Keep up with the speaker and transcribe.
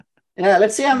Yeah,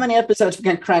 let's see how many episodes we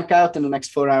can crank out in the next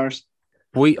 4 hours.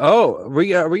 Are we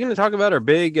going to talk about our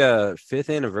big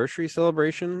 5th anniversary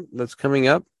celebration that's coming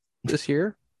up this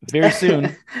year? Very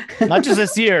soon. Not just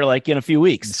this year, like in a few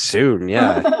weeks. Soon,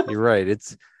 yeah. You're right.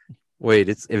 Is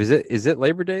it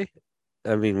Labor Day?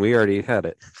 I mean, we already had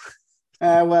it.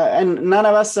 Well, and none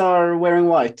of us are wearing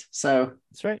white, so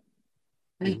that's right.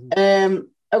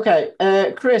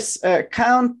 Okay, Chris,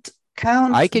 count.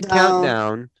 I can count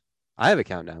down. I have a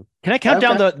countdown. Can I count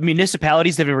down the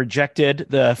municipalities that have rejected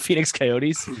the Phoenix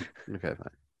Coyotes? Okay, fine.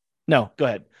 No, go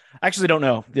ahead. I actually don't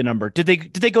know the number. Did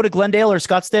they go to Glendale or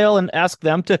Scottsdale and ask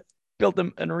them to build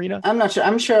them an arena? I'm not sure.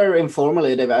 I'm sure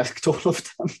informally they've asked all of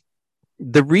them.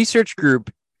 The research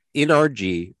group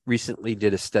NRG recently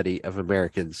did a study of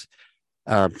Americans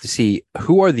to see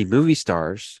who are the movie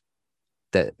stars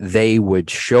that they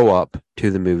would show up to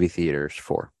the movie theaters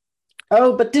for.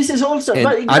 Oh, but this is also.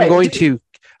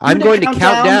 I'm going to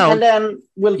count down, and then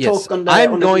we'll talk on that.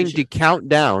 I'm going to count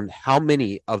down how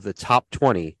many of the top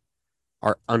 20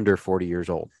 are under 40 years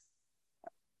old.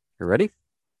 You ready?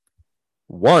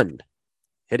 1.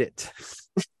 Hit it.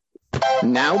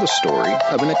 Now the story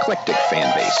of an eclectic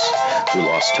fan base who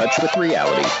lost touch with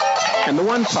reality, and the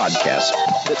one podcast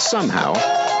that somehow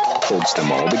holds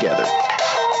them all together.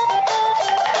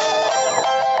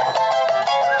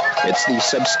 It's the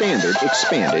Substandard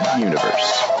Expanded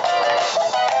Universe.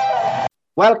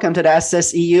 Welcome to the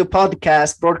SSEU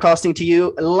podcast, broadcasting to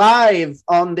you live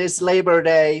on this Labor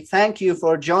Day. Thank you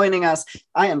for joining us.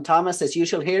 I am Thomas, as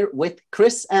usual, here with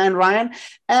Chris and Ryan.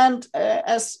 And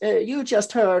as you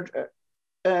just heard,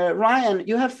 Ryan,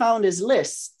 you have found this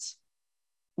list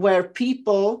where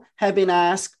people have been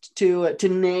asked to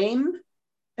name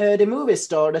the movie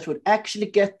star that would actually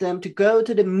get them to go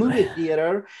to the movie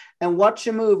theater and watch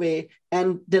a movie.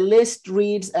 And the list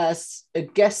reads as a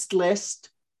guest list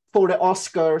for the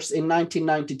Oscars in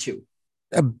 1992.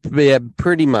 Yeah,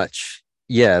 pretty much.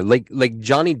 Yeah, like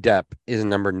Johnny Depp is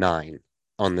number 9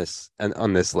 on this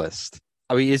list.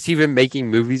 I mean, is he even making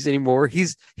movies anymore?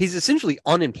 He's essentially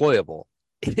unemployable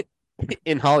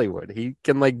in Hollywood. He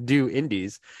can do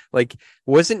indies.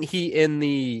 Wasn't he in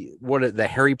the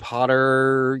Harry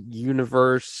Potter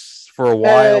universe for a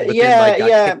while? But then,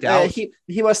 got kicked out?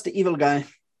 He was the evil guy.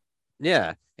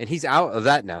 Yeah, and he's out of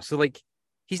that now. So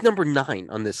he's number 9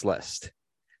 on this list.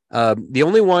 The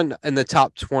only one in the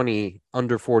top 20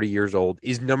 under 40 years old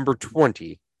is number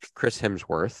 20, Chris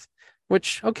Hemsworth,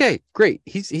 which, okay, great.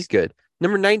 He's good.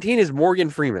 Number 19 is Morgan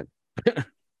Freeman.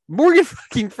 Morgan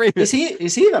fucking Freeman. Is he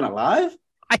even alive?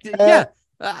 Yeah,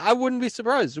 I wouldn't be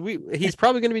surprised. He's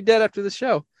probably going to be dead after the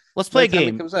show. Let's play a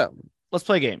game. Comes out. Let's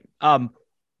play a game.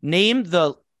 Name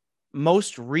the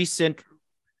most recent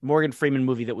Morgan Freeman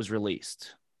movie that was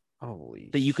released. Holy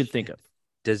that you could think of.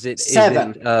 Does it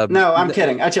 7? No, I'm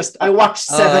kidding. I watched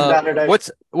 7 the other day.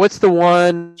 What's the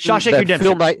one? Shawshank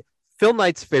Redemption. Phil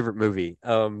Knight's favorite movie.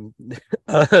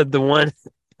 The one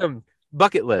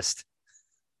Bucket List.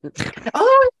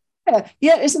 Oh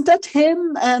yeah. Isn't that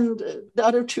him and the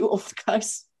other 2 old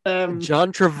guys?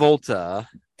 John Travolta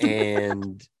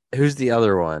and who's the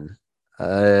other one?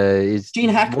 Is Gene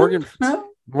Hackman?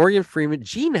 Morgan Freeman,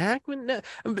 Gene Hackman. No.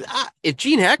 If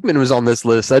Gene Hackman was on this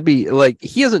list, I'd be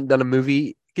he hasn't done a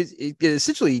movie because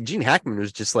essentially Gene Hackman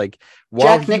was just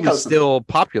while he was still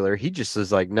popular, he just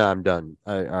was no, I'm done.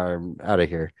 I'm out of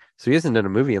here. So he hasn't done a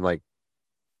movie in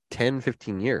 10,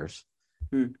 15 years.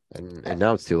 And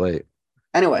now it's too late.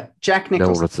 Anyway, Jack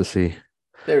Nicholson. No one wants to see.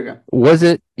 There we go. Was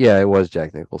it? Yeah, it was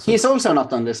Jack Nicholson. He's also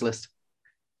not on this list.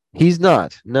 He's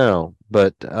not. No,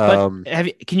 but can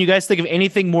you guys think of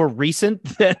anything more recent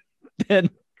than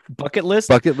Bucket List?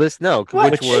 Bucket List, no,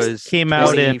 What? which came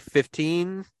out in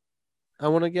 2015. I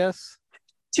want to guess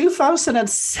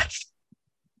 2007.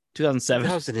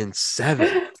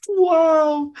 2007.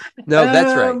 Wow. No,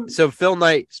 that's right. So Phil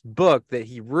Knight's book that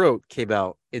he wrote came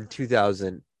out in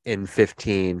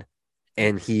 2015,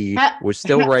 and he was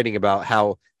still writing about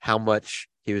how much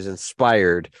he was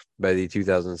inspired by the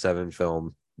 2007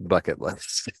 film Bucket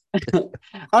List. All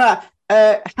right.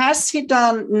 Has he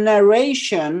done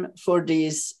narration for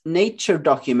these nature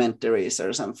documentaries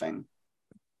or something?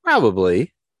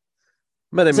 Probably,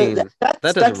 but I mean that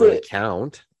doesn't really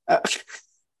count.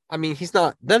 I mean, he's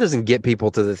not. That doesn't get people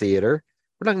to the theater.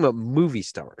 We're talking about movie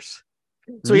stars.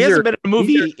 So he hasn't been in a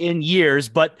movie in years,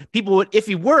 but people would, if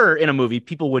he were in a movie,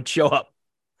 people would show up.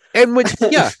 And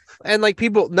and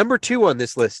people. Number 2 on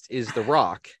this list is The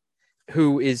Rock,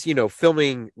 who is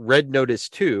filming Red Notice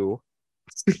 2,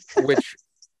 which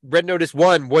Red Notice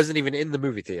 1 wasn't even in the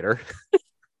movie theater.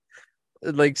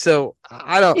 So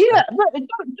I don't. Yeah, but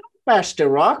bash The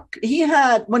Rock. He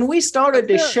had, when we started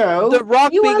this show, The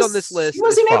Rock he being was, on this list he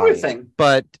was is in fine, everything.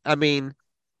 but I mean,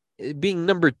 being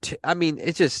number 2, I mean,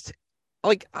 it's just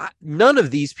like none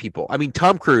of these people. I mean,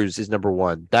 Tom Cruise is number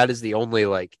 1. That is the only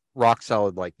like rock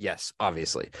solid. Like, yes,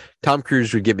 obviously, Tom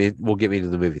Cruise will get me to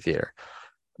the movie theater.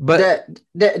 But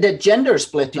the gender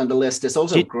split on the list is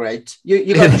also great.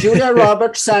 You got Julia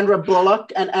Roberts, Sandra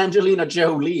Bullock, and Angelina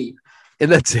Jolie.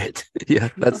 And that's it. Yeah,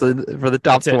 that's for the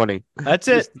top 20. That's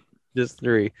it. Just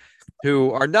 3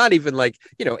 who are not even like,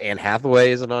 Anne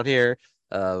Hathaway isn't on here.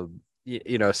 So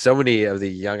many of the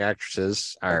young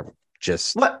actresses are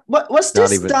just what was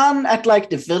this done at like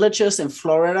the villages in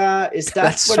Florida? Is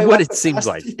that's what it seems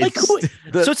like? So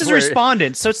it's his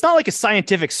respondents. So it's not like a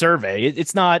scientific survey.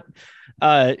 It's not.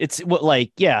 It's what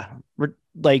like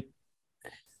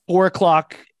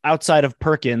 4:00 outside of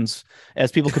Perkins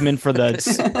as people come in for the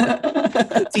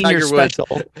senior special.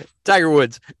 Tiger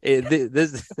Woods.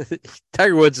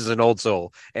 Tiger Woods is an old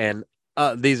soul, and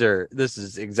this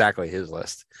is exactly his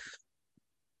list.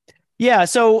 Yeah,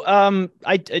 so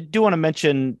I do want to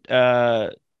mention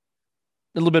a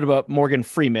little bit about Morgan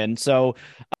Freeman. So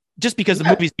just because the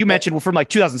movies you mentioned were from like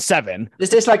 2007. Is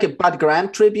this like a Bud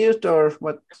Grant tribute or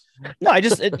what? No,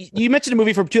 you mentioned a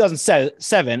movie from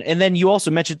 2007, and then you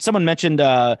also someone mentioned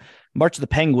March of the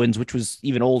Penguins, which was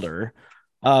even older.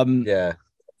 Yeah,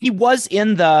 he was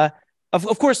in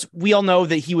of course, we all know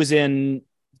that he was in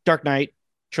Dark Knight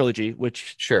trilogy,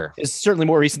 which is certainly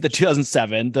more recent than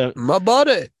 2007. My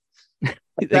body.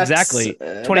 Exactly.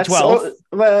 2012.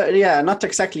 Well, yeah, not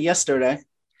exactly yesterday.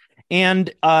 And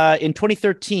in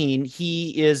 2013,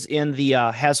 he is in the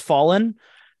Has Fallen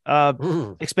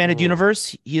expanded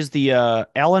universe. He is the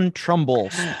Alan Trumbull,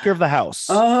 Speaker of the House.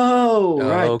 Oh,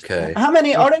 right. Okay. How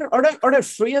many are there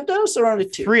 3 of those or only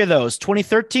 2? 3 of those.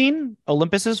 2013,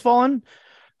 Olympus Has Fallen.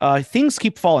 Things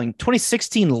Keep Falling.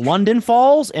 2016, London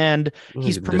Falls, and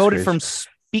he's promoted from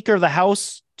Speaker of the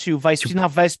House to vice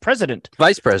president.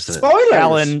 Vice president. Spoilers.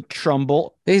 Alan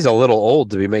Trumbull. He's a little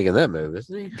old to be making that move,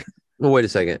 isn't he? Well, wait a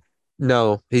second.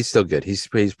 No, he's still good. He's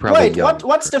probably young.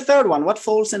 What's the third one? What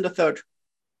falls in the third?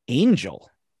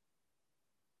 Angel.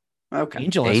 Okay.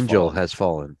 Angel has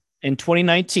fallen. In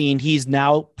 2019, he's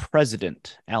now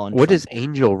president. Alan. What does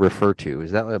Angel refer to?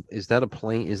 Is that a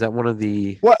plane? Is that one of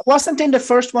the? What wasn't in the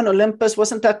first one Olympus?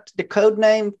 Wasn't that the code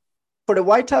name for the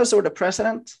White House or the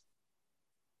president?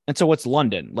 And so, what's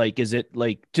London? Like, is it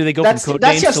like? Do they go from code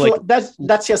names?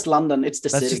 That's just London. It's the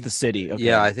city. That's just the city. Okay.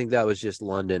 Yeah, I think that was just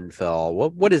London fell.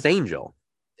 What is Angel?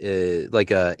 Like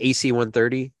a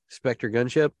AC-130 Spectre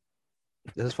gunship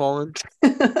has fallen.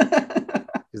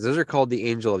 Because those are called the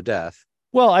Angel of Death.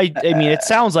 Well, I mean, it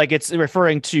sounds like it's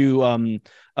referring to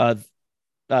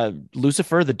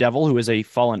Lucifer, the devil, who is a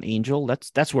fallen angel.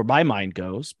 That's where my mind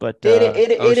goes. But so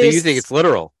you think it's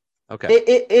literal? Okay.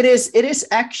 It is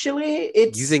actually.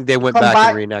 You think they went back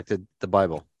and reenacted the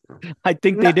Bible? I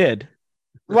think they did.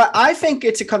 Well, I think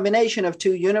it's a combination of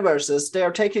 2 universes. They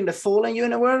are taking the fallen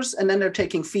universe, and then they're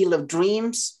taking Field of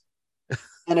Dreams,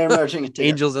 and they're merging it together.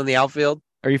 Angels in the outfield.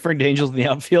 Are you referring to Angels in the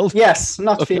Outfield? Yes,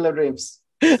 not Field of Dreams.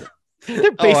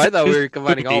 I thought we were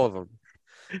combining all of them.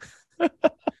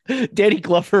 Danny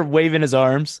Glover waving his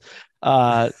arms.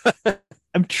 I'm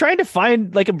trying to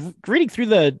find, I'm reading through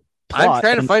the plot. I'm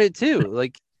trying to find it too.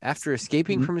 Like, after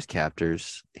escaping from his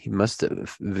captors, he must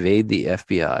have evaded the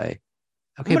FBI.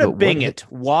 Okay, I'm gonna bing it.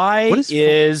 Why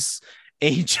is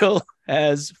Angel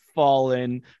Has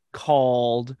Fallen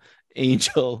called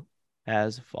Angel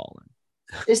Has Fallen?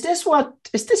 Is this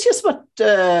just what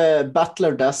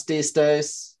Butler does these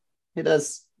days? He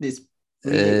does these.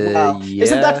 Wow. Yeah.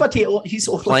 Isn't that what he's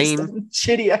always Plain. done?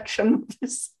 Shitty action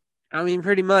movies. I mean,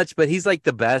 pretty much, but he's like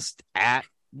the best at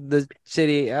the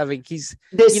shitty. I mean, he's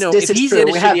this if he's true. in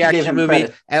a We have shitty to give action him movie,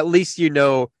 credit. at least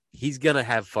he's gonna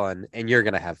have fun, and you're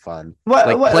gonna have fun.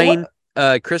 Plane.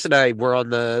 Chris and I were on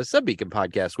the Subbeacon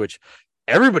podcast, which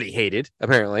everybody hated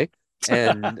apparently,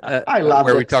 and I love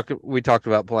where it. we talked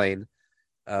about Plane.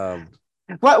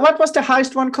 What was the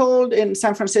heist one called in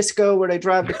San Francisco where they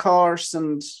drive the cars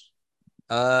and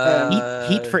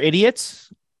Heat for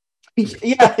Idiots?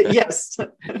 Yeah, yes.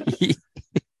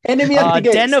 Enemy at the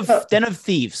gates. Den of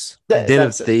Thieves. Den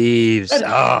of Thieves.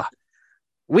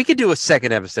 We could do a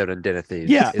second episode on Den of Thieves.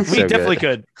 Yeah, it's we so definitely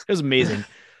good. could. It was amazing.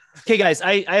 Okay, guys,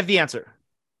 I have the answer.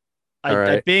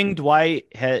 I binged why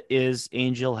is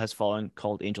Angel Has Fallen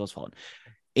called Angel Has Fallen.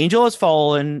 Angel Has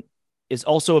Fallen is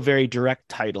also a very direct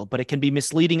title, but it can be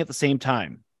misleading at the same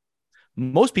time.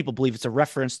 Most people believe it's a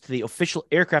reference to the official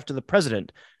aircraft of the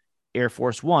president, Air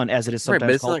Force One, as it is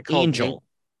sometimes called Angel.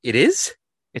 It is?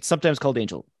 It's sometimes called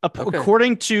Angel.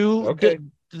 According to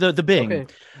the Bing.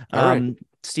 Okay.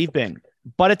 Steve Bing,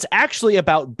 but it's actually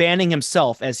about banning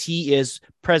himself as he is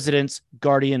president's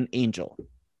guardian angel.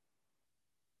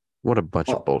 What a bunch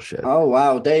of bullshit. Oh,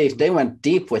 wow. They went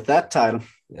deep with that title.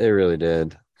 They really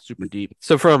did. Super deep.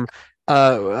 So from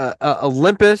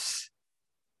Olympus,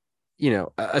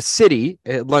 a city,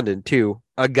 London, to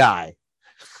a guy.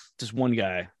 Just one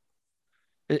guy.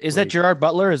 Is that Gerard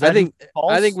Butler? Is that I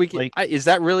think we can. Is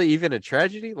that really even a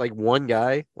tragedy? Like one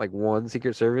guy, like one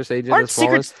Secret Service agent aren't has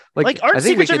fallen? aren't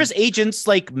Secret Service agents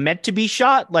like meant to be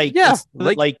shot? Like, yeah,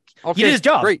 okay, he did his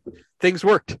job. Great, things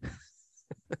worked.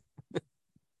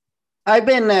 I've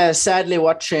been sadly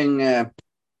watching. Hang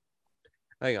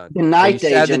on. The Night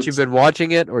Agent. Sad that you've been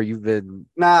watching it, or you've been?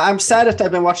 Nah, I'm sad that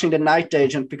I've been watching The Night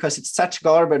Agent because it's such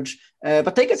garbage.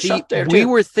 But they get shot there too. We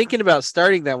were thinking about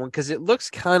starting that one because it looks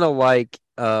kind of like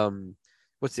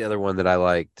what's the other one that I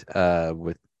liked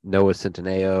with Noah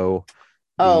Centineo?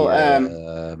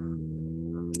 The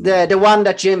one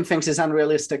that Jim thinks is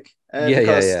unrealistic.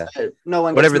 No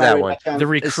one. Whatever that one. The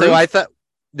Recruit. So I thought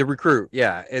The Recruit,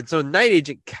 yeah. And so Night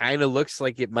Agent kind of looks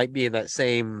like it might be in that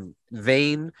same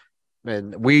vein.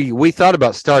 And we thought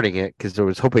about starting it because I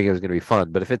was hoping it was going to be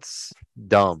fun. But if it's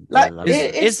dumb,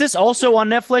 is this also on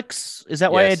Netflix? Is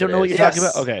that why I don't know what you're talking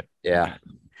about? Okay, yeah.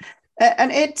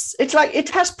 And it's like it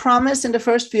has promise in the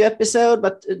first few episodes,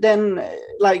 but then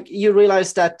like you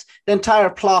realize that the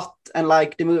entire plot and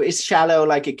like the movie is shallow,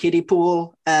 like a kiddie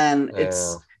pool, and it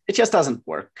just doesn't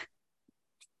work.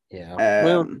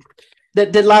 Yeah.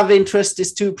 The love interest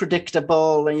is too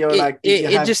predictable, and you're the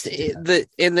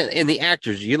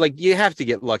actors, you have to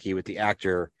get lucky with the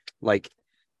actor, like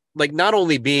not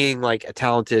only being like a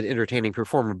talented, entertaining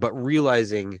performer, but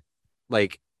realizing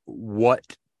like what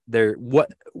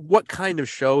kind of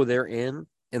show they're in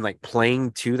and like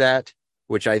playing to that,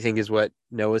 which I think is what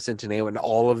Noah Centineo and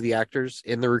all of the actors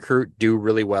in The Recruit do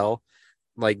really well.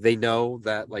 Like they know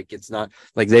that like it's not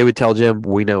like they would tell Jim,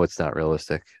 we know it's not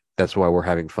realistic. That's why we're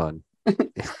having fun.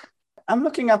 I'm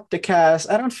looking up the cast.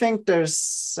 I don't think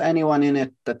there's anyone in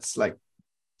it that's like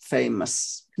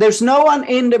famous. There's no one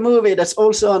in the movie that's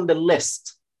also on the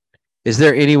list. Is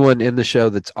there anyone in the show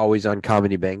that's always on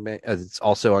Comedy Bang Bang? It's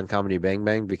also on Comedy Bang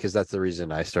Bang, because that's the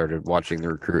reason I started watching The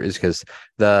Recruit, is because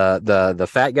the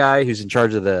fat guy who's in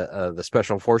charge of the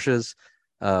special forces,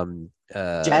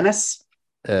 Janice.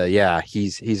 Yeah,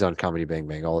 he's on Comedy Bang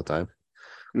Bang all the time.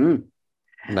 Mm.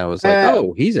 And I was like,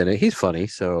 he's in it. He's funny,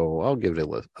 so I'll give it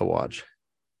a watch.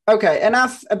 Okay,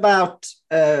 enough about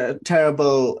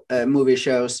terrible movie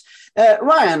shows.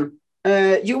 Ryan,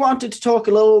 you wanted to talk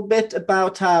a little bit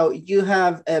about how you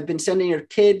have been sending your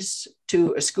kids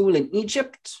to a school in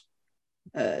Egypt,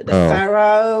 the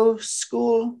Pharaoh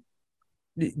School.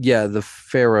 Yeah, the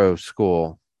Pharaoh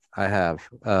School. I have.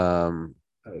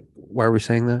 Why are we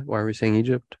saying that? Why are we saying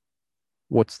Egypt?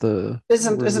 What's the...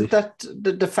 Isn't that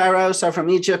the pharaohs are from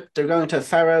Egypt? They're going to a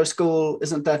pharaoh school.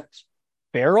 Isn't that...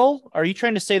 Feral? Are you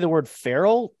trying to say the word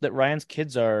feral? That Ryan's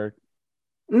kids are...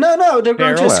 No, they're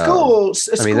going to a school.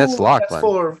 That's Lachlan.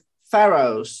 For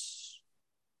pharaohs.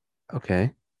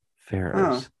 Okay.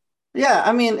 Pharaohs. Oh. Yeah,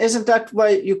 I mean, isn't that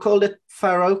why you called it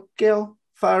parochial?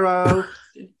 Pharaoh?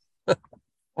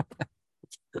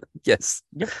 Yes.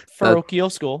 Yep. Parochial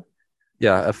school.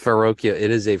 Yeah, a parochial.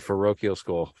 It is a parochial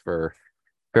school for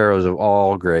pharaohs of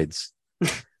all grades.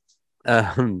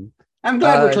 I'm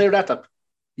glad we cleared that up.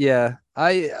 Yeah,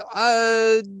 I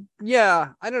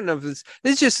don't know if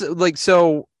it's just like,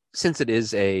 so since it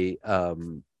is a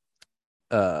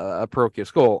parochial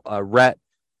school, Rhett.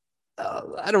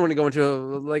 I don't want to go into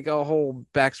a whole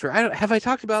backstory. Have I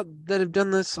talked about that? I've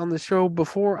done this on the show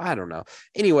before. I don't know.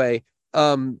 Anyway,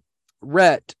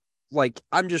 Rhett. Like,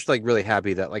 I'm just like really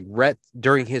happy that like Rhett,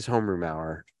 during his homeroom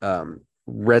hour,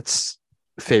 Rhett's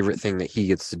favorite thing that he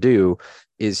gets to do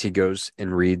is he goes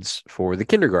and reads for the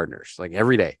kindergartners like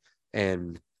every day.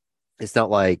 And it's not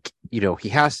like, he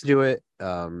has to do it.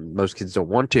 Most kids don't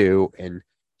want to, and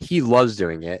he loves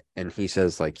doing it. And he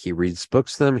says like he reads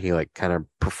books to them. He like kind of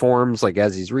performs like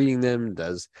as he's reading them,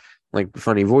 does like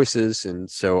funny voices.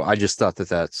 And so I just thought that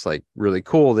that's like really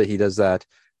cool that he does that.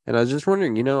 And I was just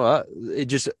wondering, it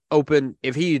just opened,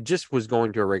 if he just was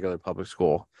going to a regular public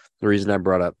school, the reason I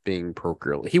brought up being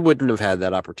parochial, he wouldn't have had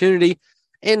that opportunity.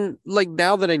 And like,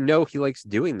 now that I know he likes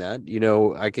doing that,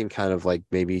 I can kind of like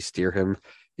maybe steer him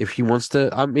if he wants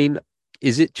to. I mean,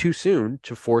 is it too soon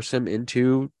to force him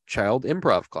into child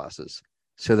improv classes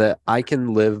so that I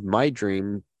can live my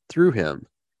dream through him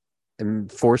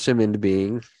and force him into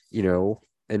being, getting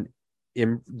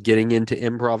into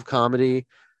improv comedy?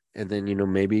 And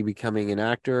then, maybe becoming an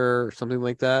actor or something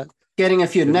like that. Getting a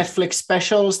few Netflix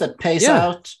specials that pays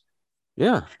out.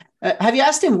 Yeah. Have you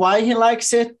asked him why he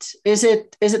likes it? Is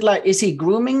it like, is he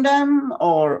grooming them,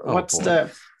 or what's boy.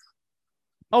 the?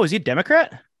 Oh, is he a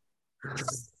Democrat?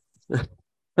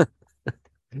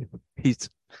 He's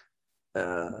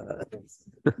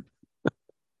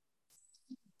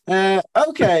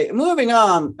Okay, moving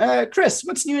on. Chris,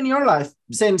 what's new in your life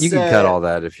since? You can cut all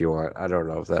that if you want. I don't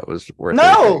know if that was worth.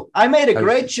 No, I made a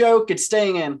great joke. It's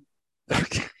staying in.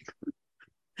 Okay.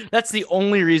 That's the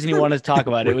only reason he wanted to talk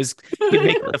about it. Was he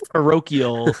make a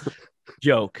parochial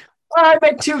joke? I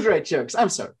made 2 great jokes. I'm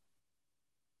sorry.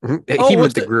 He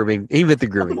meant the grooming. He meant the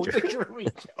grooming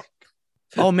joke.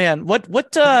 Oh man, what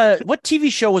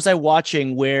TV show was I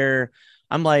watching where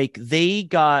I'm like, they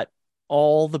got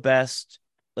all the best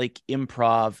like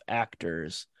improv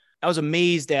actors? I was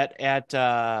amazed at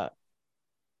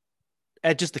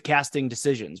just the casting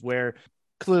decisions where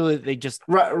clearly they just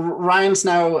Ryan's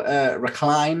now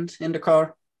reclined in the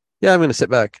car. Yeah, I'm gonna sit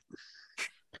back.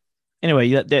 Anyway,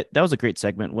 that was a great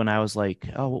segment when I was like,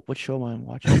 oh, what show am I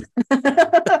watching?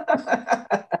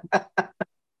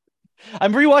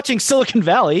 I'm rewatching Silicon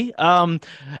Valley,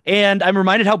 and I'm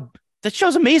reminded how that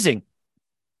show's amazing.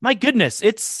 My goodness,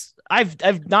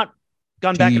 I've not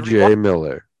gone back. DJ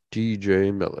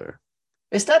Miller.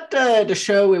 Is that the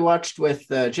show we watched with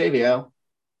JVL?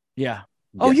 Yeah.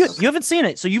 Oh, Yes. you haven't seen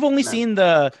it, so you've only seen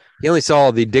the. He only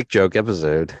saw the dick joke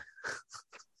episode,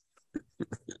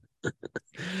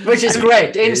 which is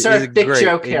great. Insert dick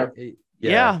joke here.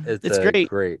 Yeah, it's great.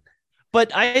 Great.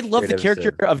 But I love the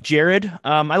character of Jared.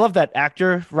 I love that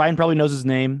actor. Ryan probably knows his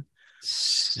name.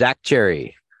 Zach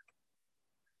Cherry.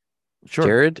 Sure.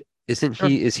 Jared, isn't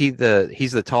he? Is he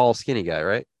he's the tall, skinny guy,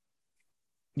 right?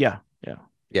 Yeah.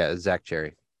 Yeah, Zach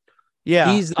Cherry.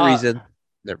 Yeah. He's the reason.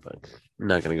 Never mind. I'm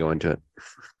not going to go into it.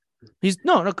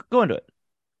 No, go into it.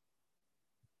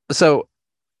 So,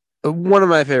 one of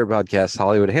my favorite podcasts,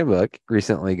 Hollywood Handbook,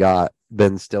 recently got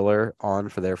Ben Stiller on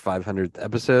for their 500th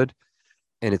episode.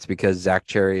 And it's because Zach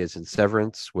Cherry is in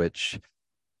Severance, which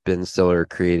Ben Stiller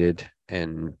created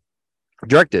and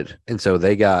directed. And so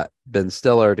they got Ben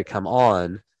Stiller to come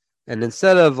on. And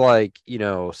instead of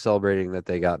celebrating that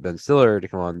they got Ben Stiller to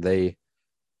come on, they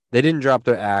didn't drop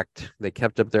their act. They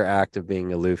kept up their act of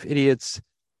being aloof idiots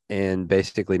and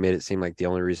basically made it seem like the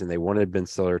only reason they wanted Ben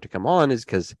Stiller to come on is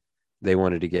because they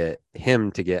wanted to get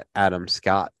him to get Adam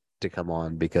Scott to come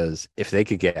on, because if they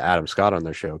could get Adam Scott on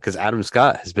their show, because Adam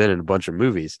Scott has been in a bunch of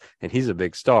movies and he's a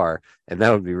big star, and that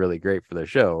would be really great for their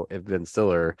show if Ben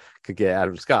Stiller could get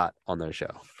Adam Scott on their show.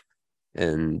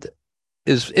 And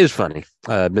is funny.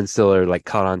 Ben Stiller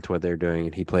caught on to what they're doing,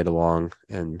 and he played along,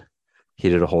 and he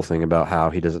did a whole thing about how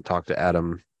he doesn't talk to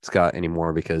Adam Scott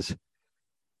anymore because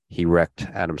he wrecked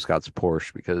Adam Scott's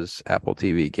Porsche because Apple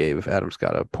TV gave Adam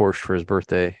Scott a Porsche for his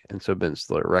birthday, and so Ben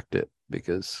Stiller wrecked it.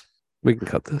 Because we can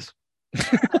cut this.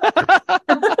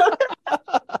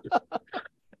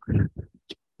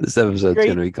 This episode's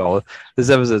going to be called.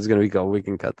 We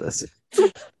can cut this.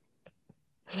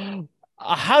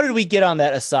 How did we get on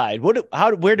that aside? Where did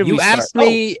we start? You asked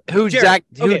me who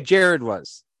Jared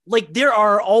was. There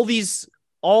are all these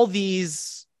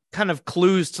kind of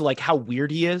clues to how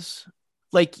weird he is.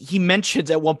 He mentions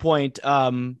at one point,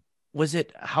 was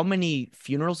it how many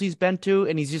funerals he's been to?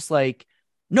 And he's just like,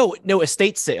 no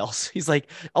estate sales. He's like,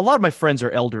 a lot of my friends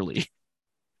are elderly.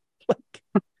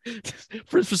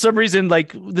 For some reason,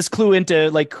 this clue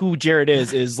into who Jared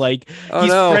is he's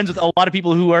friends with a lot of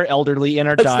people who are elderly and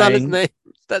are dying. Not his name.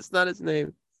 That's not his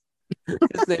name.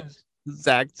 His name's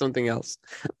Zach something else.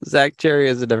 Zach Cherry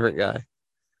is a different guy.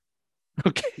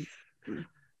 Okay.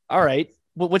 All right.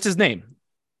 What's his name?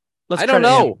 I don't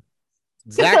know.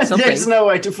 Zach something. There's no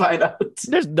way to find out.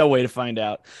 There's no way to find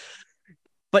out.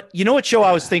 But you know what show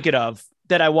I was thinking of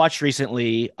that I watched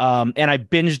recently, and I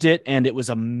binged it, and it was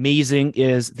amazing,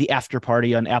 is The After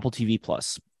Party on Apple TV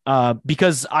Plus.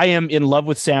 Because I am in love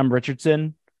with Sam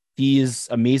Richardson. He's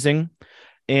amazing.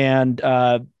 And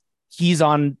he's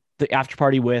on The After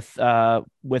Party with him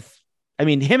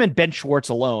and Ben Schwartz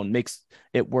alone makes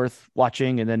it worth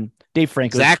watching. And then Dave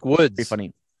Franco. Zach Woods. Very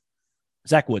funny.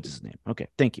 Zach Woods is his name. Okay,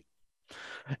 thank you.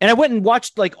 And I went and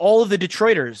watched all of the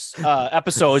Detroiters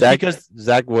episodes because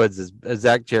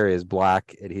Zach Cherry is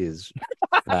black and he is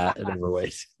fat and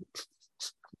overweight.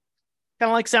 Kind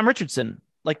of like Sam Richardson,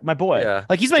 my boy. Yeah.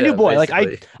 He's my new boy.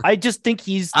 Basically. I just think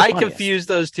he's. I confuse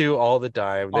those two all the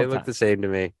time. They look the same to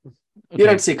me. Okay. You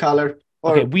don't see color.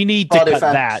 Okay, we need to cut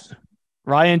that.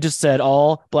 Ryan just said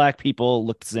all black people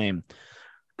look the same.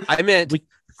 I meant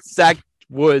Zach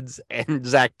Woods and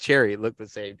Zach Cherry look the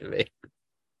same to me.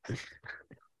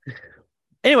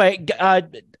 Anyway, I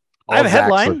have a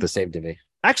headline. Look the same to me.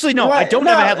 Actually, no, I don't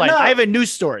have a headline. I have a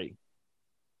news story.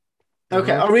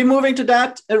 Okay, are we moving to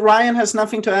that? Ryan has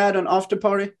nothing to add on After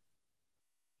Party?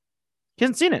 He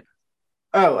hasn't seen it.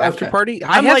 Oh, okay. After Party?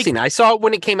 I have seen it. I saw it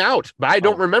when it came out, but I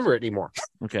don't remember it anymore.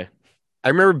 Okay. I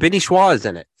remember Benny Schwa is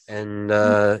in it. And,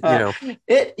 I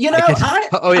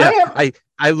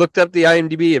looked up the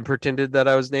IMDb and pretended that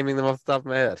I was naming them off the top of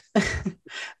my head.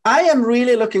 I am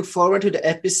really looking forward to the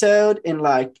episode in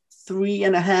like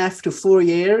 3.5 to 4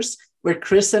 years where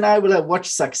Chris and I will have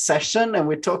watched Succession and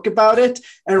we talk about it.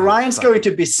 And Ryan's going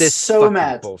to be so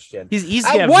mad. Bullshit. He's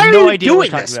no idea what we're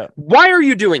talking about. Why are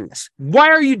you doing this? Why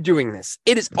are you doing this?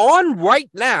 It is on right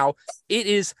now. It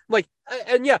is like,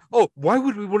 and yeah. Oh, why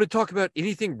would we want to talk about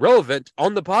anything relevant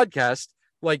on the podcast?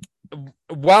 Like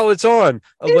while it's on,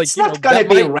 it's not going to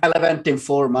be relevant in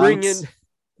 4 months.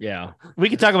 Yeah, we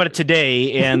can talk about it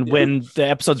today, and when the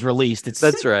episode's released,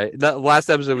 that's right. That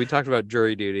last episode we talked about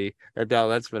jury duty. Now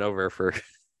that's been over for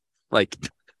like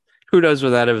who knows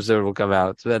when that episode will come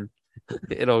out. It's been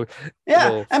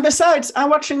and besides, I'm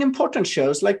watching important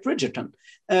shows like Bridgerton.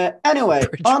 Anyway,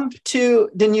 on to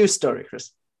the news story,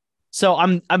 Chris. So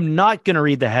I'm not going to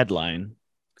read the headline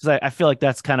because I feel like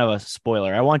that's kind of a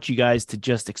spoiler. I want you guys to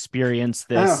just experience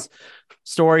this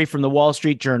story from the Wall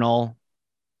Street Journal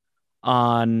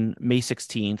on May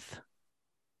 16th.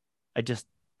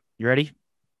 You ready?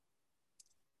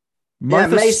 May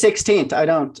 16th. I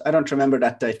don't remember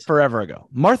that date. Forever ago.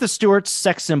 Martha Stewart's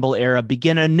sex symbol era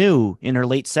began anew in her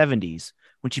late 70s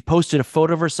when she posted a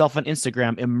photo of herself on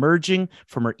Instagram emerging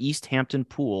from her East Hampton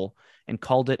pool and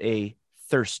called it a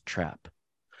thirst trap.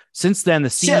 Since then, the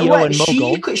CEO and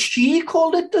mogul... She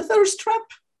called it the thirst trap?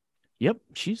 Yep.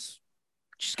 She's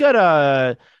got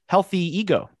a healthy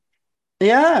ego.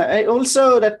 Yeah,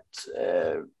 also that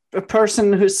a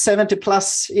person who's 70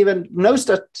 plus even knows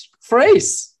that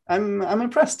phrase. I'm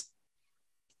impressed.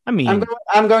 I mean,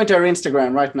 I'm going to her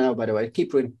Instagram right now. By the way,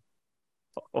 keep reading.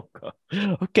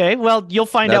 Okay, well, you'll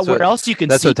find out where else you can.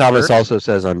 That's what Thomas also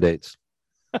says on dates.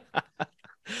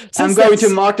 I'm going to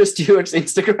Martha Stewart's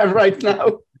Instagram right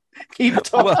now. Keep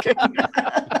talking.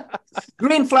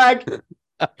 Green flag.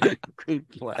 Green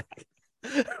flag.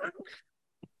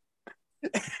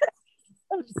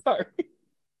 I'm sorry.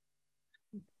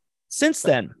 Since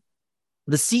then,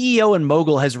 the CEO and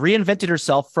mogul has reinvented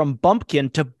herself from bumpkin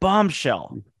to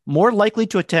bombshell, more likely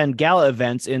to attend gala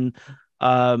events in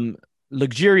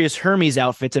luxurious Hermes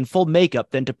outfits and full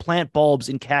makeup than to plant bulbs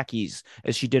in khakis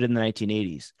as she did in the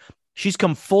 1980s. She's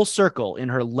come full circle in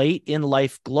her late in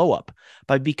life glow up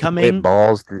by becoming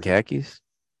balls and khakis,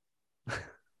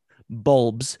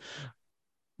 bulbs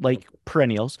like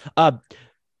perennials.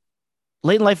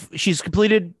 Late in life, she's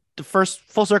completed the first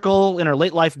full circle in her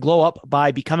late life glow up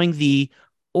by becoming the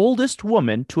oldest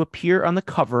woman to appear on the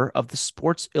cover of the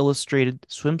Sports Illustrated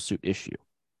swimsuit issue.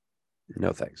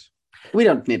 No thanks. We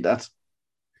don't need that.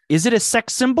 Is it a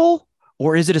sex symbol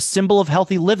or is it a symbol of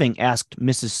healthy living? Asked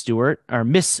Mrs. Stewart or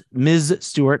Ms.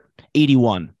 Stewart,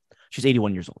 81. She's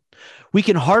 81 years old. We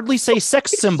can hardly say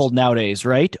sex symbol nowadays,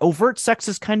 right? Overt sex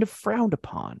is kind of frowned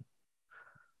upon.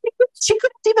 She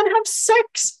couldn't even have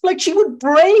sex. Like she would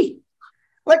break.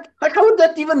 Like how would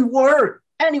that even work?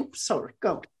 Sorry,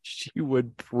 go. She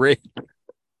would break.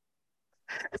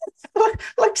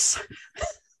 like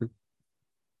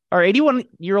Are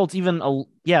 81-year-olds even?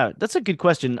 Yeah, that's a good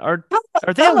question. Are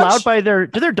they allowed by do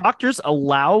their doctors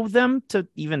allow them to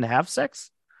even have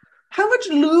sex? How much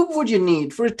lube would you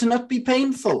need for it to not be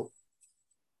painful?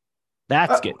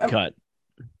 That's getting cut.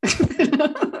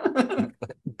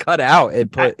 Cut out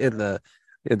and put in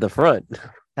the front.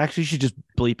 Actually, you should just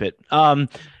bleep it.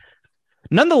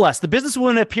 Nonetheless, the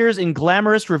businesswoman appears in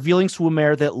glamorous, revealing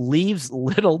swimwear that leaves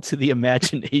little to the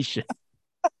imagination.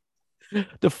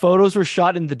 The photos were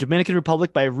shot in the Dominican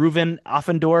Republic by Reuven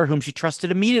Offendor, whom she trusted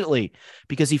immediately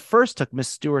because he first took Miss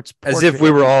Stewart's portrait. As if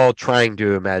we were all trying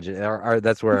to imagine.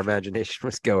 That's where our imagination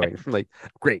was going. Like,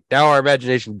 great. Now our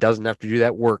imagination doesn't have to do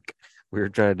that work we were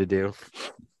trying to do.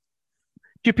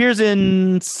 She appears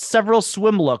in several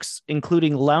swim looks,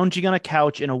 including lounging on a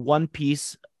couch in a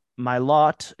one-piece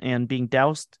maillot and being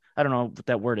doused. I don't know what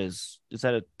that word is. Is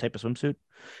that a type of swimsuit?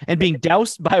 And being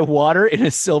doused by water in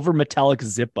a silver metallic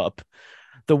zip-up.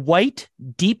 The white,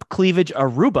 deep cleavage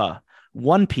Aruba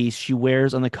one piece she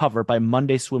wears on the cover by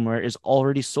Monday Swimwear is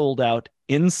already sold out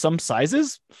in some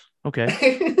sizes.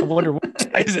 Okay. I wonder what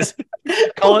sizes.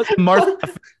 Call it Martha.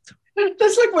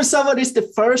 That's like when someone is the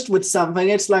first with something.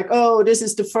 It's like, oh, this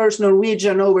is the first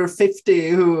Norwegian over 50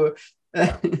 who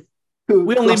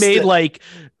we only made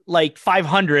like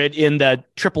 500 in the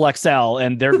triple XL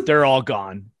and they're all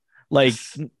gone. Like,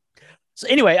 so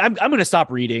anyway, I'm going to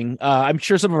stop reading. I'm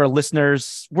sure some of our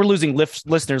listeners, we're losing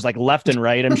listeners like left and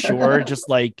right. I'm sure just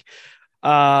like,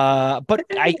 But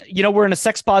we're in a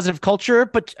sex positive culture,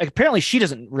 but apparently she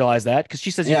doesn't realize that because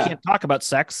she says you can't talk about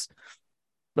sex.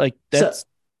 Like that's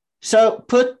so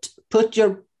put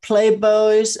your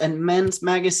Playboys and men's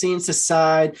magazines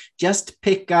aside, just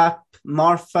pick up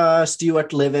Martha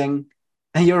Stewart Living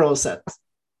and you're all set.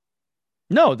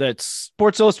 No, that's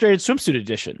Sports Illustrated swimsuit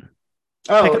edition.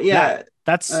 Oh yeah.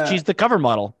 That's she's the cover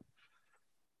model.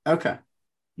 Okay.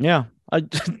 Yeah.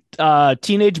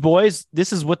 Teenage boys,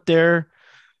 this is what they're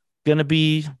gonna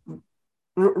be.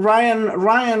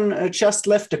 Ryan just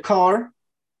left the car.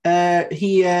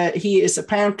 He is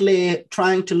apparently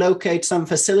trying to locate some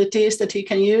facilities that he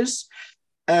can use.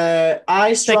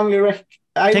 I strongly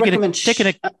recommend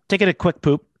taking a quick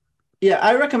poop. Yeah,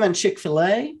 I recommend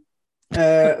Chick-fil-A.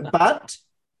 But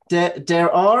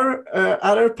there are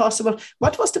other possible.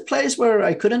 What was the place where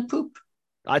I couldn't poop?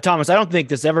 Thomas, I don't think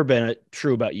this ever been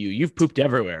true about you. You've pooped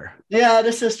everywhere. Yeah,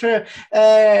 this is true.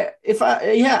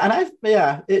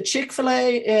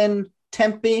 Chick-fil-A in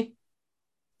Tempe,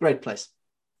 great place.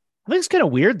 I think it's kind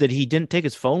of weird that he didn't take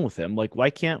his phone with him. Like, why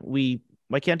can't he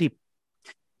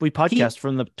podcast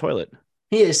from the toilet?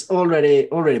 He is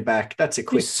already back. That's a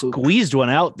quick poop. Squeezed one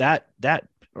out. That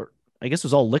or I guess it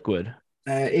was all liquid.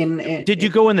 Did you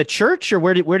go in the church or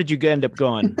where did you end up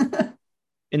going?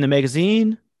 In the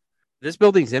magazine? This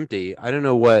building's empty. I don't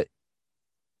know what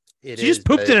it is. You just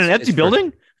pooped in an empty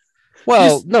building?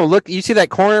 Well, no, look, you see that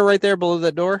corner right there below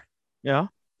that door? Yeah.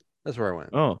 That's where I went.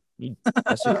 Oh, you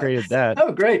desecrated that.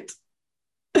 Oh, great.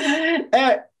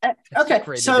 Okay,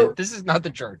 so this is not the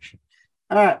church.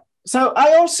 All right. So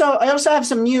I also have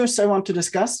some news I want to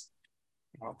discuss.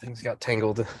 Well, things got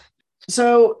tangled.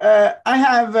 So I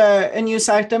have a news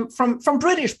item from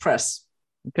British press.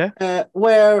 Okay.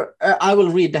 Where I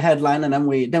will read the headline and then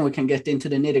we can get into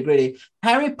the nitty gritty.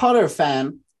 Harry Potter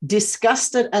fan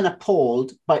disgusted and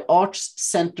appalled by Arts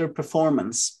Centre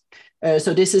performance.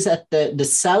 So this is at the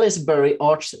Salisbury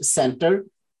Arts Centre,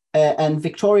 and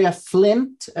Victoria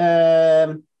Flint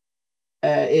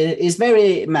is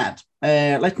very mad.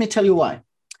 Let me tell you why.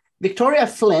 Victoria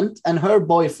Flint and her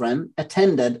boyfriend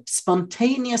attended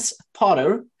Spontaneous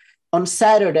Potter on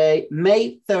Saturday,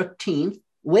 May 13th,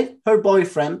 with her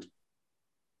boyfriend.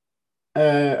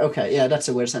 That's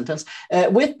a weird sentence.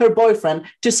 With her boyfriend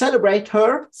to celebrate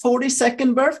her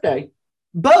 42nd birthday.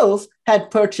 Both had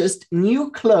purchased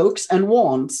new cloaks and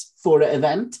wands for the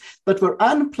event, but were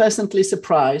unpleasantly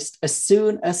surprised as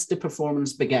soon as the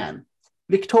performance began.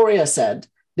 Victoria said,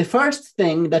 "The first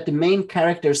thing that the main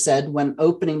character said when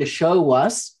opening the show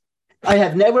was, 'I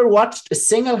have never watched a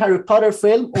single Harry Potter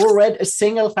film or read a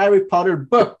single Harry Potter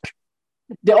book.'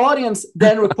 The audience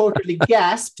then reportedly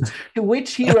gasped, to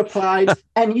which he replied,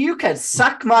 'And you can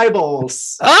suck my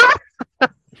balls.'"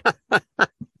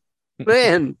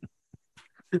 Man,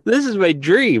 this is my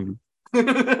dream.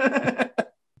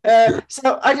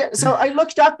 So I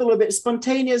looked up a little bit.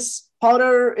 Spontaneous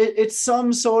Potter, it's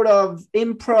some sort of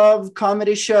improv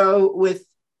comedy show with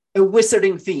a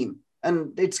wizarding theme,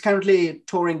 and it's currently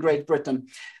touring Great Britain.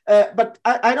 But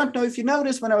I don't know if you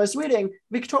noticed when I was reading,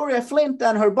 Victoria Flint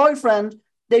and her boyfriend,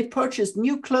 they purchased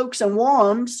new cloaks and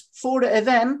wands for the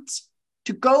event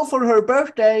to go for her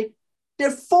birthday. They're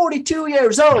 42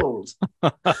 years old.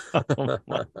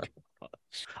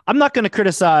 I'm not going to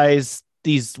criticize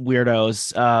these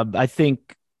weirdos. I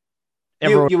think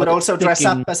you would also dress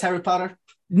up as Harry Potter.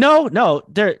 No,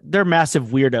 they're massive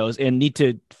weirdos and need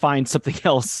to find something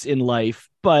else in life.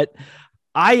 But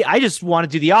I just want to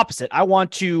do the opposite. I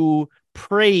want to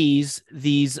praise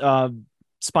these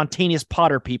Spontaneous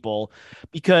Potter people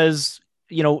because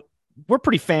we're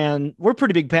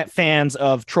pretty big fans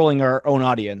of trolling our own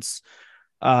audience.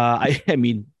 I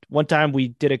mean, one time we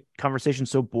did a conversation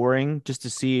so boring just to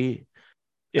see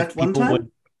if people would.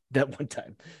 That one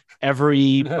time,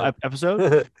 every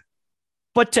episode.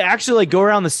 But to actually go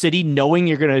around the city knowing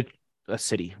you're going to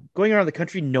going around the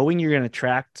country knowing you're going to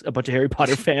attract a bunch of Harry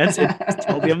Potter fans and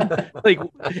tell them like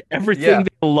everything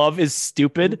they love is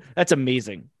stupid. That's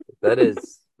amazing.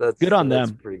 That's good on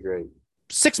them. Pretty great.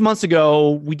 6 months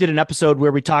ago, we did an episode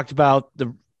where we talked about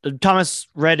Thomas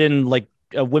read in like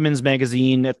a women's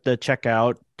magazine at the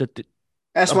checkout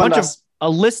a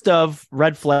list of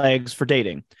red flags for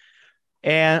dating.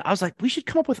 And I was like, we should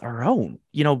come up with our own,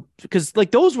 because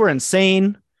like those were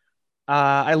insane.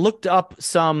 I looked up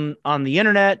some on the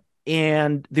internet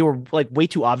and they were like way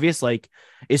too obvious. Like,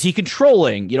 is he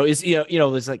controlling?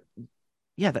 It's like,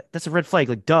 yeah, that's a red flag.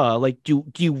 Like, duh. Like, do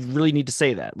you really need to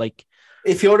say that? Like,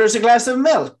 if he orders a glass of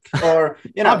milk, or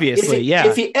obviously,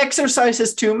 if he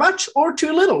exercises too much or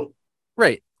too little.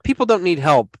 Right. People don't need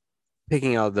help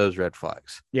picking out those red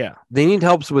flags. Yeah. They need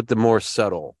help with the more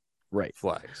subtle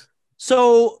flags.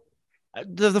 So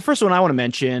the first one I want to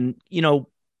mention,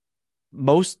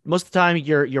 most of the time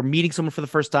you're meeting someone for the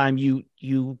first time, you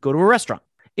go to a restaurant,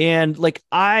 and like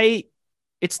I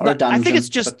think it's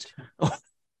just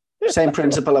same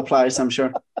principle applies, I'm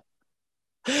sure.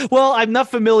 Well, I'm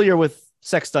not familiar with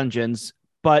sex dungeons,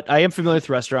 but I am familiar with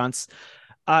restaurants.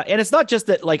 And it's not just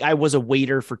that like I was a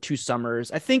waiter for 2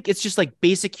 summers. I think it's just like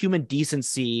basic human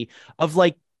decency of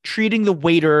like treating the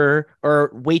waiter or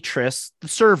waitress, the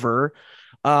server,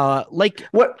 like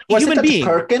what a was human it at being.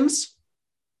 Perkins?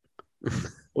 It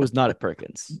was not at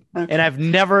Perkins. Okay. And I've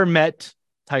never met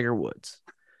Tiger Woods.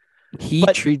 He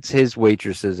treats his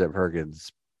waitresses at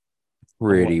Perkins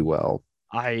pretty well.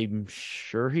 I'm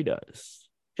sure he does.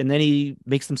 And then he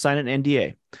makes them sign an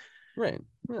NDA. Right.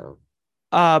 Yeah.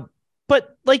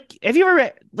 But like, have you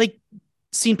ever like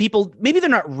seen people, maybe they're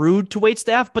not rude to wait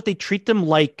staff, but they treat them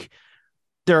like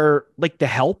they're like the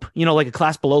help, like a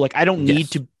class below. Like I don't need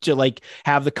to like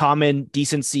have the common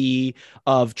decency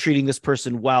of treating this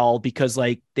person well because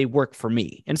like they work for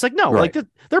me. And it's like, no, like they're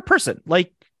a person,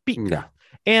 like yeah.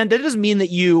 And that doesn't mean that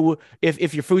you,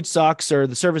 if your food sucks or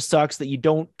the service sucks, that you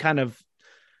don't kind of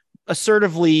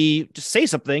assertively just say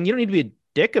something. You don't need to be a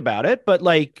dick about it, but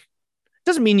like, it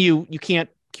doesn't mean you can't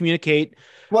communicate.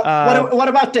 What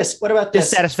about this? What about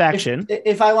this? Dissatisfaction.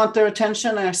 If I want their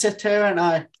attention, I sit here and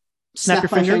I snap your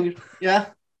my finger. Yeah.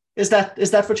 Is that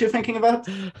what you're thinking about?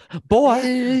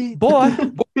 Boy.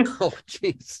 Oh,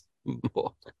 jeez.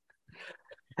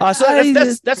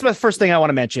 So that's my first thing I want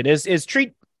to mention is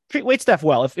treat waitstaff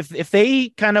well. If they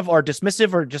kind of are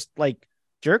dismissive or just like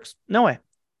jerks, no way.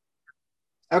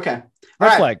 Okay.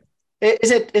 Red flag.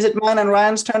 Is it mine and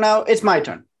Ryan's turn now? It's my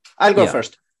turn. I'll go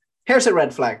first. Here's a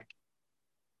red flag.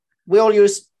 We all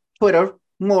use Twitter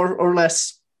more or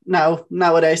less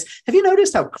nowadays. Have you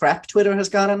noticed how crap Twitter has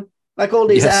gotten? Like all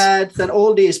these ads and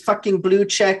all these fucking blue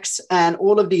checks and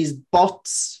all of these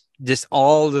bots. Just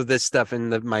all of this stuff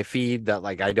in my feed that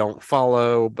like I don't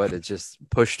follow, but it's just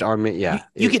pushed on me. Yeah.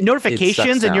 You get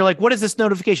notifications and you're like, what is this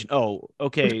notification? Oh,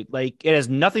 okay. Like it has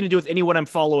nothing to do with anyone I'm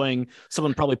following.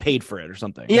 Someone probably paid for it or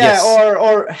something. Yeah. Yes.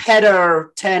 Or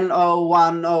header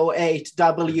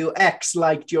 100108WX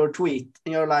liked your tweet.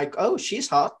 And you're like, oh, she's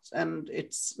hot. And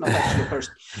it's not actually a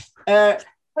person.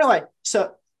 Anyway,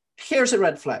 so here's a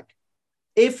red flag.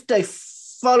 If they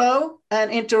follow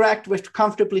and interact with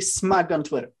Comfortably Smug on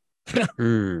Twitter.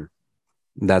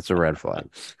 That's a red flag.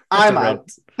 I'm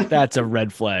out. That's a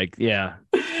red flag. Yeah.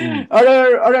 Are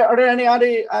there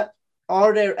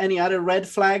any other red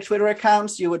flag Twitter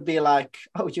accounts you would be like,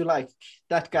 oh, you like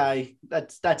that guy?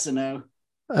 That's a no.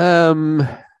 I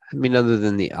mean, other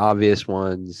than the obvious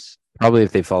ones, probably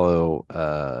if they follow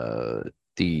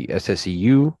the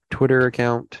SSEU Twitter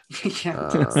account,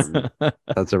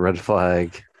 that's a red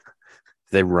flag.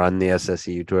 If they run the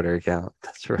SSEU Twitter account,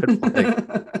 that's a red flag.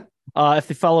 If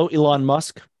they follow Elon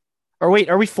Musk, or wait,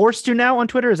 are we forced to now on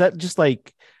Twitter? Is that just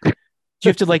like, do you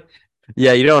have to like?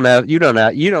 Yeah, you don't have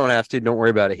to. Don't worry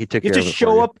about it. He took. You have to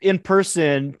show up in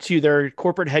person to their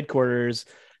corporate headquarters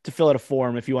to fill out a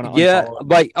form if you want to. Yeah,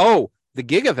 like the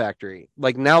Gigafactory.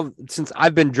 Like now, since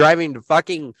I've been driving to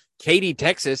fucking Katy,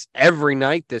 Texas every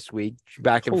night this week,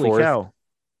 back and forth. Cow.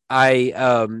 I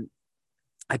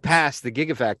passed the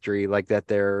Gigafactory like that.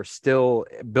 They're still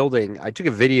building. I took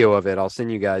a video of it. I'll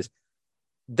send you guys.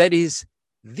 That is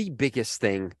the biggest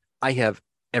thing I have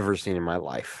ever seen in my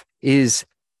life. It is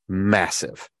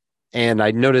massive. And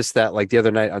I noticed that like the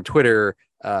other night on Twitter,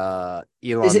 Elon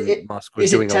Musk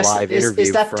was doing a live interview.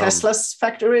 Is that Tesla's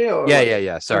factory? Or?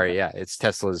 Yeah. Sorry. Okay. Yeah. It's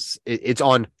Tesla's. It's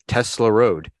on Tesla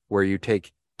Road where you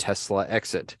take Tesla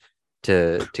exit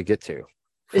to get to.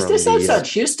 Is this outside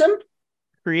Houston?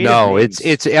 No,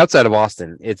 it's outside of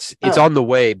Austin. It's on the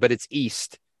way, but it's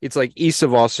east. It's like east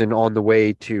of Austin on the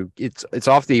way to it's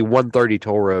off the 130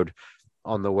 toll road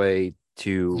on the way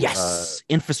to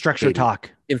infrastructure Katy. Talk.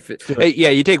 Yeah,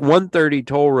 you take 130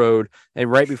 toll road,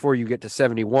 and right before you get to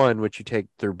 71, which you take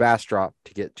through Bastrop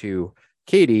to get to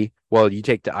Katy, well, you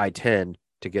take the I-10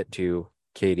 to get to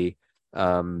Katy.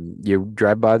 You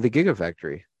drive by the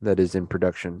Gigafactory that is in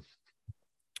production,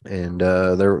 and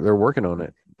they're working on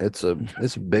it. It's a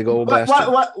big old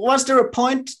bastard. Was there a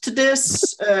point to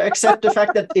this except the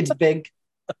fact that it's big?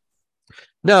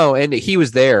 No, and he was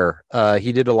there.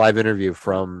 He did a live interview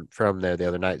from there the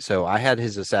other night. So I had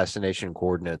his assassination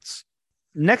coordinates.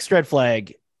 Next red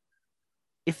flag.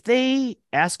 If they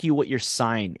ask you what your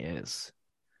sign is,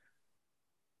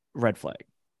 red flag.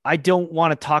 I don't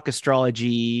want to talk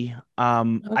astrology.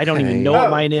 Okay. I don't even know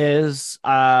what mine is.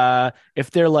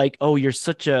 If they're like, "Oh, you're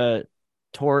such a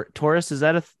Taurus," is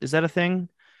that a thing?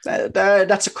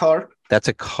 That's a car. That's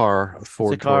a car.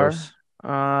 Ford Taurus.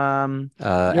 You're,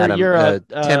 Adam, you're a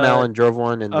Tim Allen drove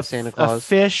one in the Santa a Claus.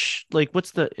 fish. Like,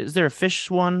 is there a fish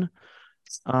one?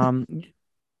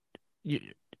 You,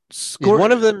 Is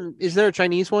one of them? Is there a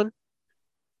Chinese one?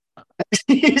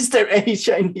 Is there a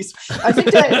Chinese? I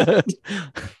think that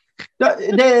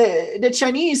the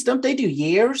Chinese, don't they do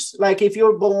years? Like if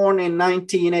you're born in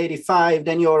 1985,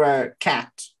 then you're a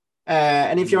cat.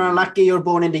 And if you're unlucky, you're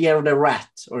born in the year of the rat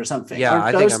or something. Yeah, Aren't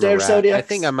I those think I'm a their rat. zodiacs? I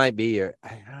think I might be.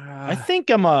 I think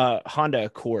I'm a Honda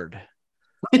Accord.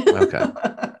 Okay.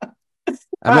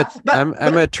 I'm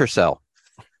a Tercel.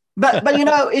 But you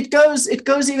know, it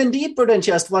goes even deeper than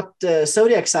just what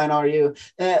zodiac sign are you.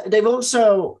 They've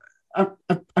also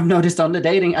I've noticed on the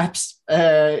dating apps.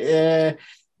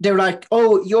 They're like,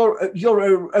 oh,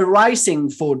 you're a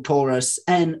rising for Taurus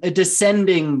and a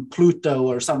descending Pluto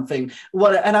or something.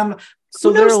 What? And I'm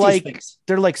so they're like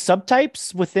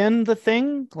subtypes within the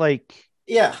thing, like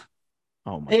yeah,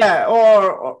 oh my yeah,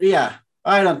 or yeah,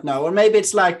 I don't know, or maybe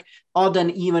it's like odd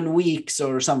and even weeks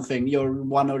or something. You're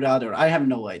one or the other. I have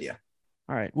no idea.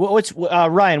 All right, what's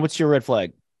Ryan? What's your red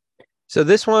flag? So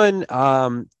this one,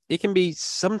 it can be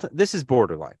this is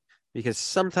borderline because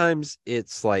sometimes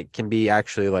it's like can be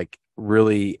actually like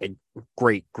really a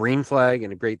great green flag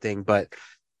and a great thing, but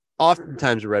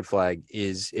oftentimes a red flag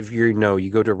is if you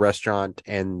go to a restaurant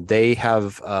and they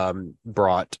have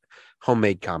brought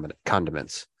homemade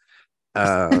condiments.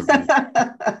 And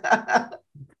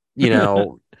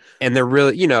they're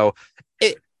really,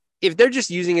 if they're just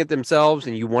using it themselves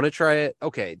and you want to try it,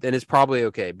 okay, then it's probably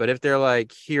okay. But if they're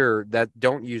like, here, that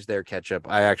don't use their ketchup,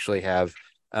 I actually have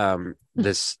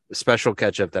this special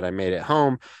ketchup that I made at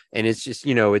home, and it's just,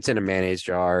 it's in a mayonnaise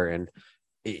jar and,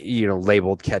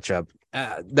 labeled ketchup.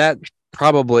 That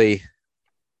probably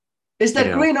is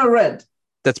that green or red?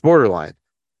 That's borderline.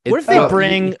 What if they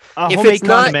bring a homemade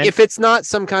condiment? If it's not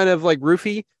some kind of like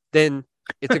roofie, then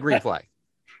it's a green flag.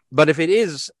 But if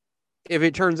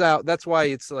it turns out, that's why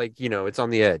it's like, it's on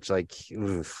the edge. Like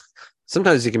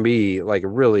sometimes it can be like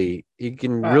really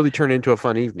turn into a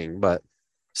fun evening. But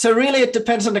so really, it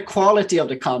depends on the quality of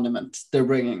the condiment they're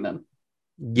bringing. Then,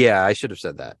 yeah, I should have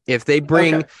said that. If they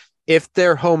bring, if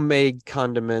their homemade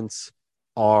condiments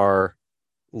are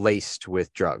laced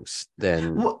with drugs,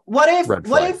 then what if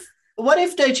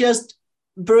they just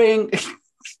bring?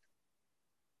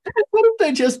 What if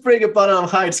they just bring a bottle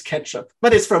of Heinz ketchup,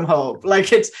 but it's from home?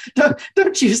 Like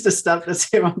don't use the stuff that's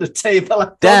here on the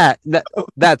table.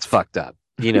 That's fucked up.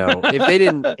 If they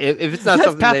didn't, if it's not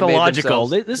that's something pathological.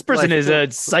 They made this person is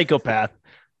a psychopath.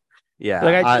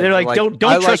 Yeah, they're like, don't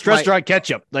trust restaurant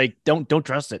ketchup. Like, don't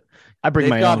trust it. I bring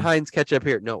my own Heinz ketchup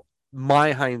here. No,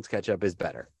 my Heinz ketchup is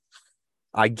better.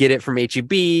 I get it from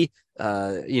HEB.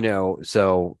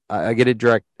 So I get it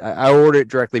direct. I order it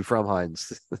directly from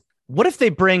Heinz. What if they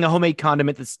bring a homemade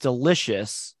condiment that's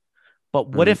delicious, but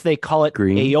what if they call it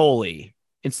green aioli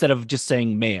instead of just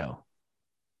saying mayo?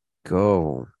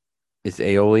 Is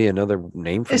aioli another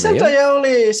name for Isn't mayo?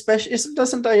 Aioli special?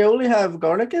 Doesn't aioli have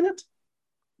garlic in it?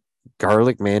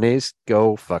 Garlic mayonnaise?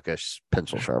 Go fuck a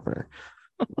pencil sharpener.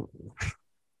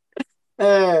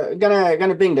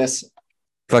 Gonna bing this.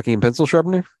 Fucking pencil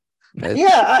sharpener?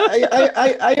 Yeah,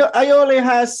 aioli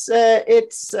has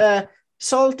it's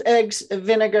salt, eggs,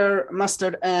 vinegar,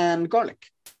 mustard, and garlic.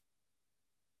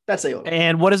 That's aioli.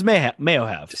 And what does mayo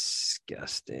have?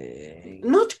 Disgusting.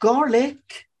 Not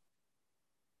garlic.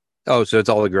 Oh, so it's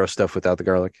all the gross stuff without the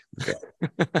garlic. Okay.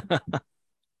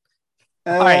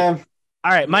 All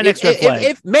right. My next red flag.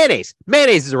 If mayonnaise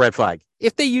is a red flag.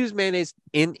 If they use mayonnaise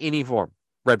in any form,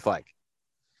 red flag.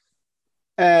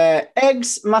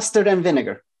 Eggs, mustard, and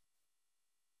vinegar.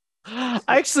 I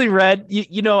actually read.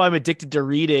 I'm addicted to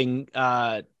reading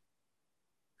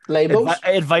labels,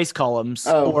 advice columns,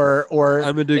 or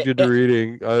I'm addicted to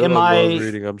reading. I love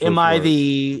reading. I'm so am I smart.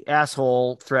 the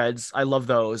asshole threads? I love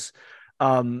those.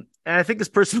 And I think this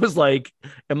person was like,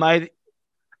 I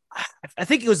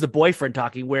think it was the boyfriend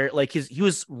talking, where like he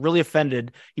was really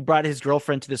offended. He brought his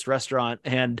girlfriend to this restaurant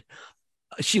and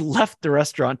she left the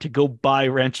restaurant to go buy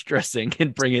ranch dressing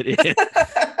and bring it in because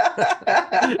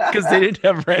they didn't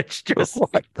have ranch dressing.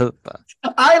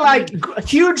 I like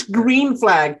huge green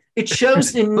flag. It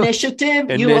shows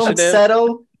initiative. You won't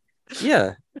settle.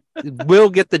 Yeah. We'll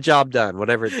get the job done,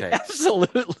 whatever it takes.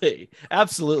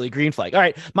 Absolutely. Green flag. All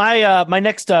right. My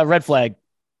next red flag.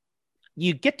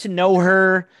 You get to know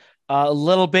her a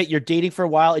little bit. You're dating for a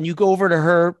while, and you go over to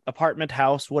her apartment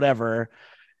house, whatever.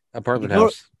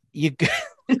 You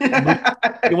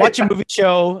watch a movie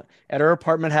show at her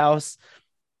apartment house,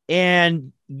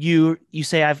 and you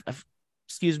say,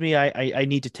 excuse me, I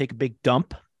need to take a big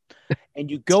dump. And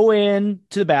you go in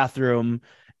to the bathroom,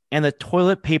 and the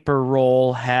toilet paper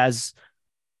roll has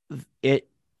it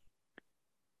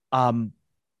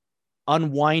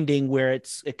unwinding where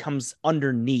it comes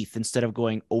underneath instead of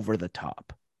going over the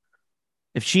top.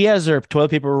 If she has her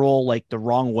toilet paper roll like the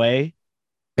wrong way,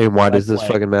 And why does red this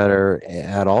flag. fucking matter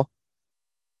at all?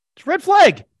 It's red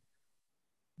flag.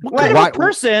 What kind of a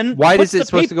person? Why puts is it the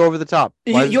supposed to go over the top?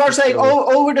 Why You are saying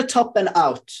over the top and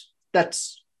out.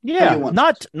 That's Yeah, you want.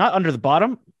 not under the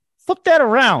bottom. Flip that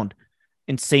around,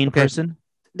 insane Okay. person.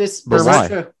 This But is why?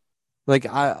 true. Like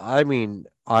I mean,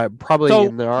 I probably So,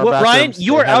 in our Ryan, bathrooms,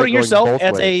 you they are have it outing going yourself both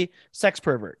as ways. a sex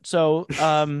pervert. So,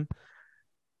 I'm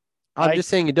I- just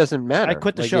saying it doesn't matter. I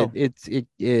quit the Like, show.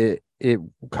 It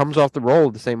comes off the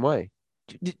roll the same way.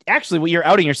 actually, what you're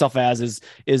outing yourself as is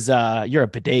you're a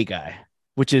bidet guy,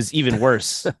 which is even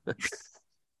worse.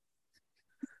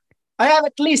 I have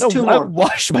at least two I more.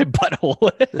 wash my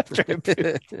butthole after I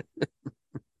poop.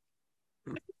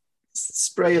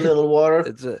 Spray a little water.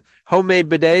 It's a homemade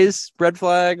bidets, red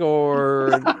flag,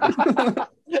 or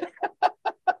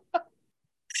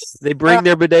they bring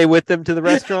their bidet with them to the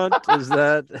restaurant. Is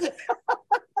that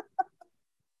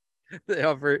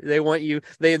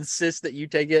they insist that you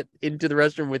take it into the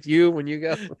restroom with you when you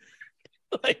go?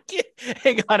 Like,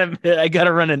 hang on a minute, I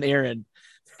gotta run an errand.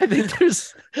 I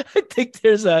think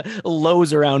there's a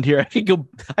Lowe's around here. I can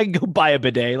go buy a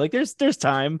bidet. Like there's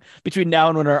time between now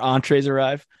and when our entrees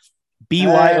arrive.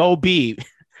 BYOB.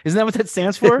 Isn't that what that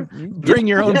stands for? Bring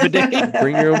your own bidet.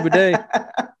 Bring your own bidet.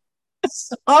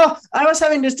 Oh, I was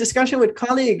having this discussion with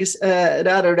colleagues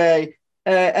the other day,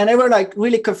 and they were like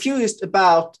really confused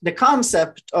about the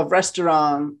concept of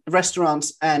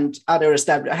restaurants and other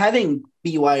establishments having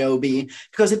BYOB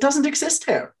because it doesn't exist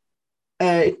here.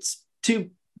 It's too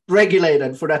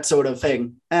regulated for that sort of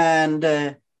thing, and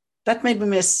that made me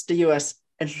miss the US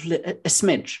a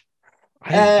smidge.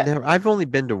 I've only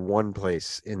been to one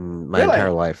place in my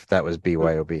entire life that was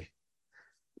BYOB.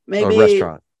 Maybe a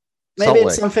restaurant. Maybe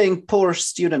it's something poor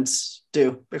students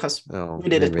do because we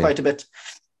did it quite a bit.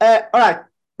 All right,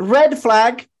 red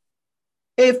flag.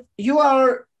 If you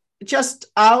are just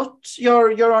out,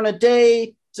 you're on a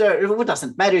date. It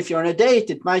doesn't matter if you're on a date.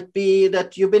 It might be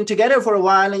that you've been together for a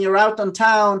while and you're out on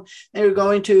town and you're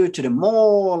going to the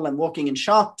mall and walking in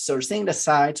shops or seeing the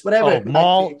sites, whatever. Oh,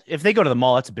 mall. If they go to the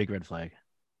mall, that's a big red flag.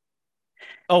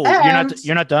 Oh,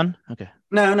 you're not done? Okay.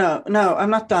 No, I'm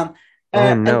not done.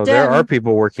 Oh no, there are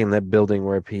people working in that building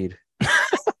where I peed.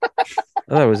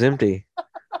 Oh, it was empty.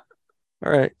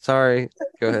 All right, sorry.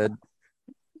 Go ahead.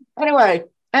 Anyway,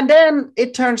 and then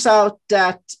it turns out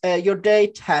that your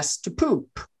date has to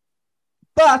poop,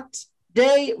 but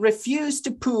they refuse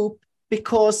to poop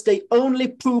because they only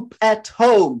poop at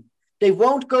home. They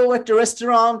won't go at the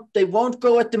restaurant. They won't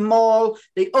go at the mall.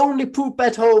 They only poop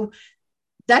at home.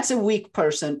 That's a weak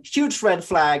person. Huge red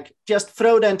flag. Just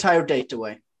throw the entire date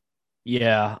away.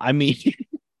 Yeah, I mean,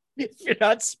 if you're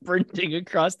not sprinting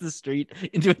across the street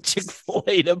into a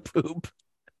Chick-fil-A to poop,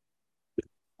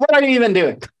 what are you even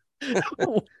doing?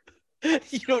 You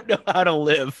don't know how to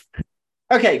live.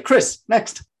 Okay, Chris,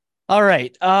 next. All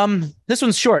right. This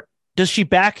one's short. Does she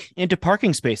back into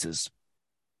parking spaces?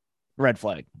 Red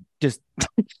flag. Just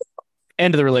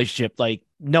end of the relationship. Like,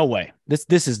 no way.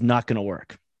 This is not going to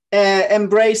work.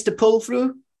 Embrace the pull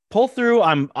through. Pull through,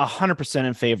 I'm 100%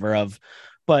 in favor of,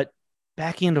 but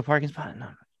backing into a parking spot, no.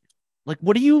 Like,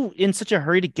 what are you in such a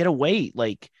hurry to get away?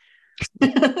 Like,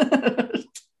 they're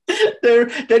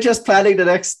just planning the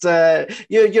next.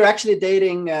 You're actually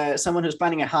dating someone who's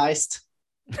planning a heist.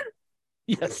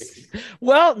 Yes.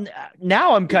 Well,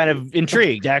 now I'm kind of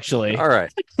intrigued. Actually, all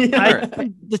right.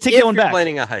 The ticket going back.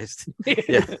 Planning a heist.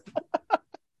 Yeah.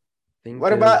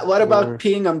 What about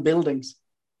peeing on buildings?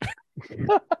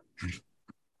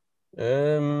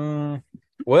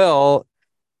 Well,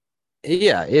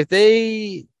 yeah, if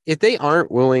they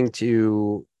aren't willing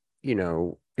to,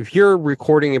 if you're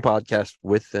recording a podcast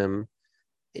with them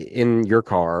in your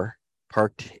car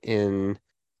parked in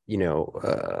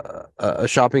a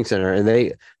shopping center, and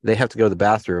they have to go to the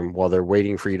bathroom while they're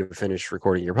waiting for you to finish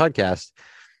recording your podcast,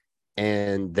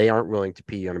 and they aren't willing to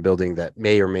pee on a building that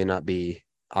may or may not be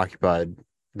occupied,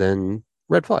 then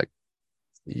red flag.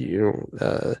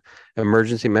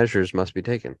 Emergency measures must be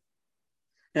taken.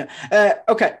 Yeah.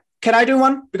 Okay. Can I do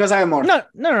one? Because I have more.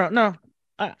 No.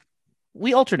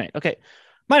 We alternate. Okay.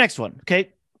 My next one.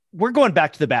 Okay. We're going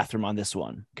back to the bathroom on this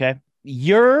one. Okay.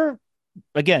 You've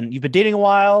been dating a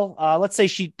while. Let's say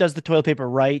she does the toilet paper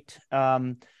right.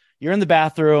 You're in the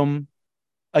bathroom,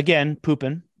 again,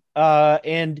 pooping.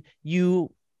 And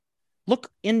you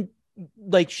look in,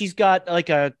 like she's got like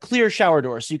a clear shower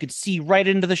door, so you could see right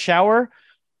into the shower.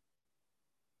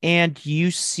 And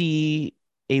you see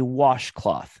a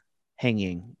washcloth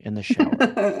hanging in the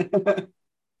shower.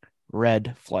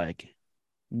 Red flag.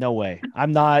 No way.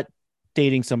 I'm not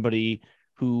dating somebody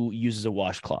who uses a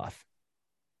washcloth.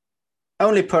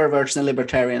 Only perverts and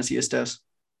libertarians use those.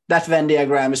 That Venn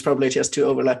diagram is probably just two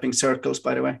overlapping circles,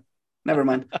 by the way. Never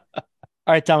mind. All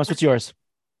right, Thomas, what's yours?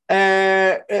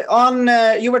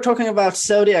 You were talking about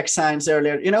zodiac signs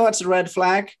earlier. You know what's a red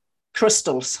flag?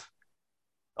 Crystals.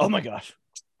 Oh my gosh.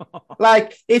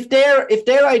 Like if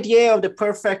their idea of the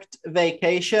perfect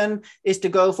vacation is to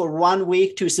go for 1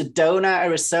 week to Sedona,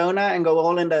 Arizona, and go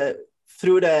all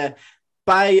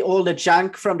buy all the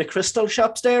junk from the crystal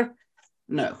shops there,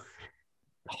 no.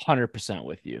 100%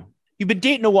 with you. You've been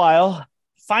dating a while.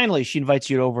 Finally, she invites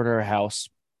you over to her house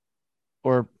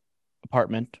or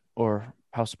apartment or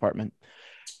house apartment.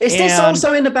 Is this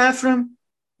also in the bathroom?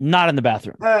 Not in the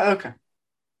bathroom. Okay.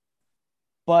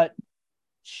 But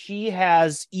she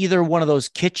has either one of those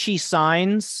kitschy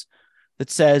signs that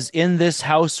says, in this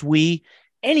house,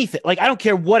 anything. Like, I don't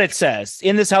care what it says.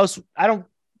 In this house, I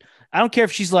don't care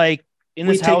if she's like, in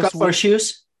this house. We take off our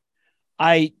shoes?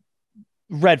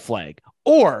 Red flag.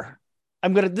 Or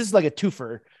this is like a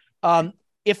twofer.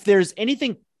 If there's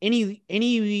anything,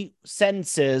 any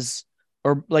sentences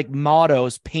or like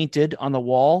mottos painted on the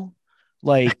wall,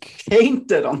 like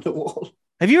painted on the wall.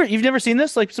 You've never seen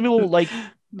this? Like some people like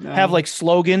have like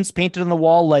slogans painted on the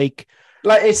wall, like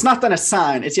it's not on a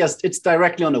sign. It's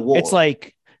directly on the wall. It's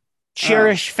like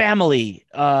cherish family,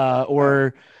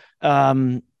 or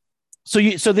so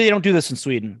they don't do this in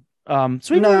Sweden.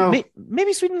 Sweden, no.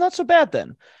 Maybe Sweden not so bad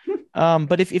then.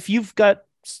 But if you've got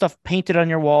stuff painted on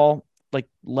your wall, like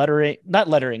not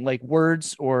lettering, like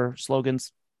words or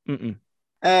slogans.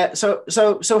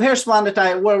 So here's one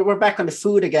that we're back on the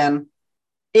food again.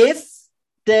 If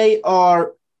they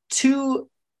are too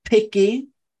picky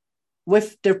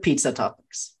with their pizza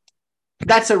toppings,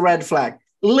 that's a red flag.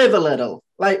 Live a little,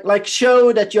 like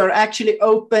show that you're actually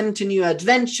open to new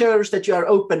adventures, that you are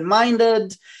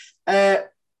open-minded. Like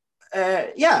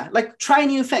try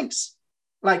new things,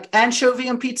 like anchovy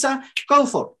on pizza. Go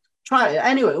for it. Try it.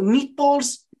 Anyway,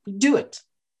 meatballs, do it.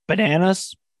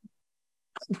 Bananas,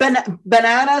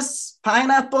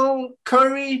 pineapple,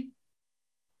 curry.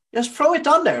 Just throw it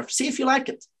on there. See if you like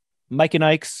it. Mike and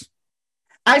Ike's.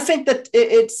 I think that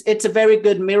it's a very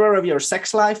good mirror of your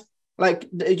sex life. Like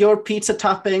your pizza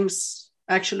toppings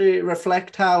actually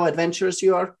reflect how adventurous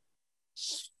you are.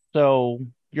 So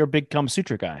you're a big Kama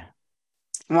Sutra guy.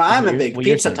 Well, I'm a big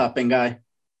pizza topping guy.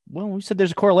 Well, we said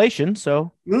there's a correlation,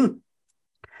 so.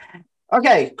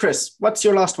 Okay, Chris, what's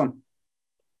your last one?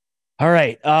 All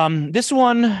right. This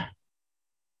one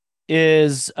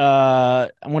is I'm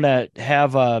gonna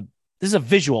have this is a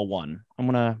visual one. I'm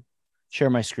gonna share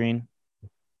my screen.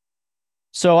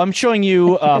 So I'm showing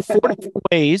you 4 different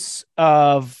ways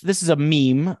this is a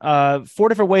meme, 4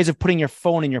 different ways of putting your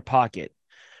phone in your pocket.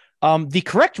 The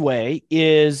correct way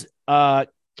is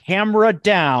camera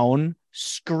down,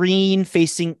 screen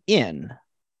facing in.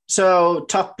 So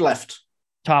top left.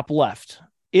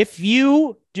 If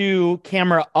you do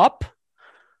camera up,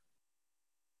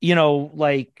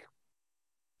 like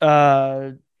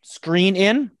screen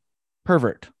in,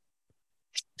 pervert.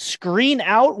 Screen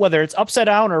out, whether it's upside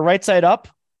down or right side up,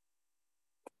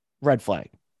 red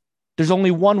flag. There's only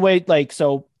one way,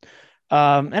 and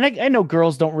I know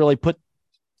girls don't really put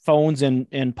phones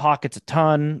in pockets a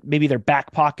ton, maybe their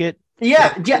back pocket.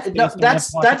 That's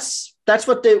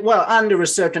what under a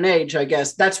certain age, I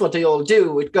guess, that's what they all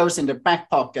do. It goes in their back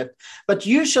pocket. But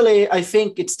usually I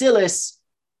think it still is,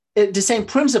 the same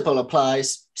principle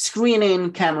applies, screen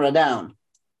in, camera down.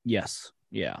 Yes.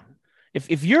 Yeah.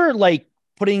 If you're like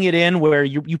putting it in where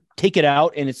you take it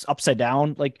out and it's upside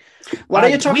down, like what are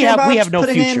you talking about? We have no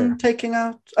putting future. In, taking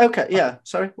out. Okay. Yeah.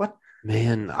 Sorry. What?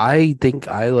 Man, I think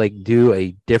I do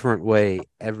a different way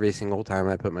every single time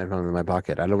I put my phone in my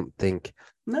pocket. I don't think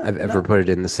I've ever put it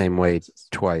in the same way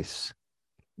twice.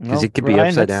 Because it could be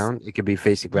upside down, it could be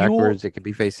facing backwards, it could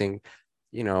be facing,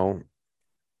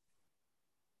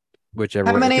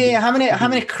 whichever. How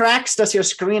many cracks does your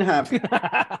screen have?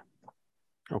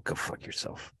 Oh, go fuck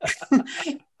yourself.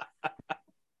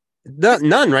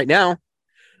 None right now.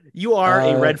 You are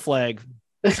a red flag.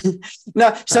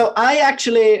 No, so I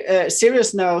actually,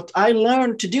 serious note, I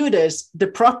learned to do this the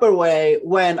proper way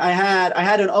when I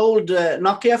had an old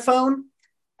Nokia phone,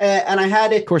 and I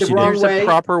had it the wrong way. There's a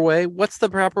proper way. What's the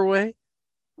proper way?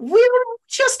 We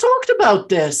just talked about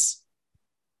this.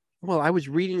 Well, I was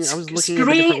looking at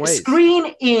different ways.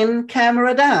 Screen in,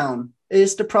 camera down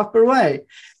is the proper way.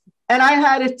 And I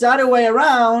had it the other way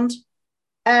around,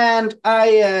 and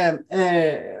I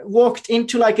walked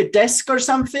into like a desk or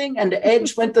something, and the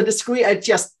edge went to the screen. It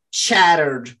just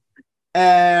shattered,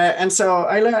 and so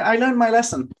I learned my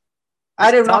lesson.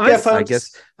 Either Nokia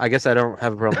phones. I guess I don't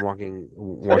have a problem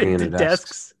walking into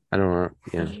desks. I don't know.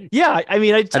 Yeah. Yeah. I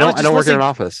mean, I don't work in an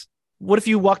office. What if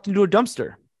you walked into a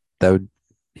dumpster? That would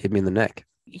hit me in the neck.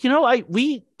 You know,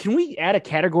 can we add a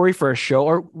category for a show,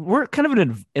 or we're kind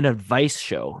of an advice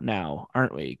show now,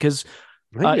 aren't we? Because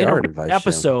in our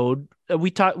episode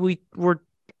we're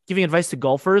giving advice to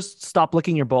golfers. Stop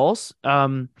licking your balls.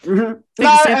 Golf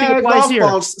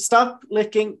balls. Stop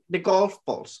licking the golf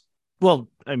balls. Well,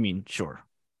 I mean, sure,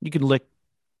 you can lick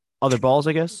other balls,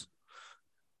 I guess.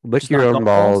 Lick your own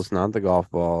balls, not the golf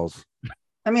balls.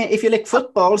 I mean, if you lick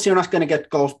footballs, you're not going to get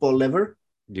golf ball liver.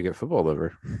 You get football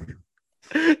liver.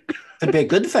 Could be a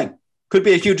good thing. Could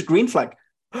be a huge green flag.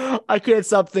 I can't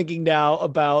stop thinking now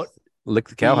about lick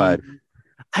the cowhide.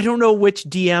 I don't know which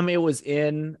DM it was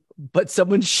in, but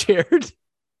someone shared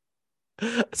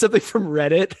something from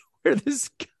Reddit where this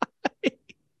guy.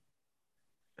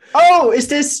 Oh, is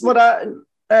this what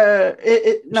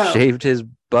no. Shaved his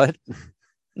butt?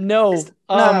 No.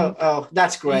 No. Oh,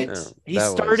 that's great. No, he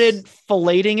started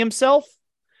filleting himself.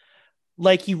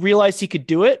 Like he realized he could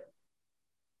do it.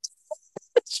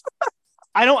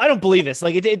 I don't believe this.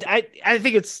 Like I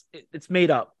think it's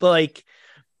made up. But like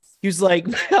he was like,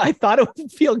 I thought it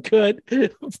would feel good,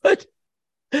 but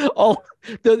all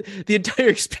the entire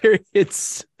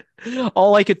experience,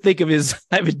 all I could think of is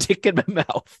I have a dick in my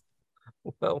mouth.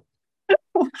 Well,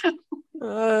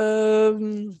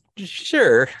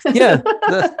 sure, yeah.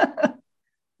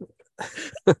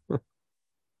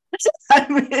 I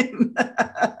mean,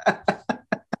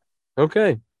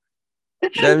 okay.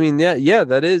 I mean, yeah,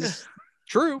 that is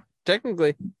true,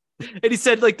 technically. And he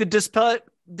said, like, the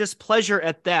displeasure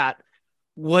at that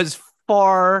was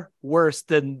far worse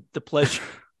than the pleasure.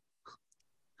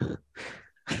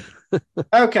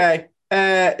 Okay.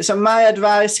 So my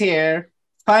advice here,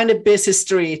 find a busy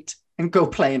street and go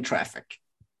play in traffic.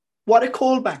 What a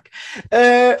callback.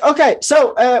 Okay,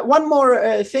 so one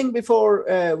more thing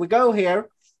before we go here.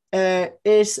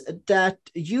 Is that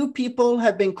you people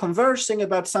have been conversing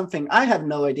about something. I have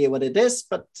no idea what it is,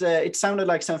 but it sounded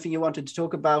like something you wanted to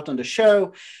talk about on the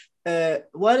show.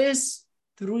 What is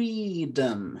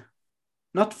freedom?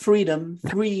 Not freedom,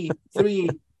 freedom.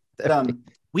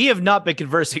 We have not been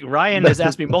conversing. Ryan has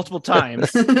asked me multiple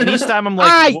times, and each time I'm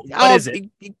like, what is it?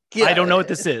 I don't know what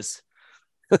this is.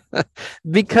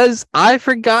 Because I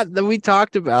forgot that we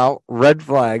talked about red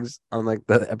flags on like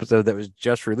the episode that was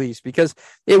just released because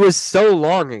it was so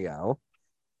long ago.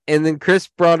 And then Chris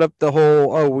brought up the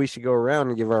whole, we should go around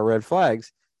and give our red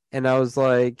flags. And I was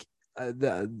like, I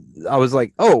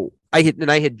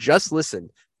had just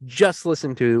listened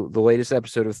to the latest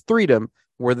episode of Freedom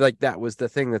where like that was the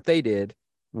thing that they did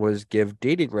was give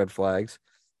dating red flags.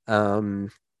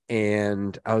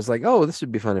 And I was like, this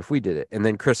would be fun if we did it. And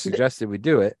then Chris suggested we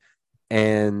do it.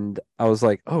 And I was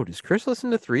like, does Chris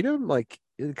listen to Freedom? Like,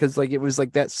 because like it was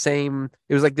like it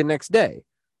was like the next day.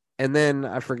 And then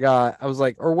I forgot. I was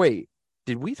like, wait,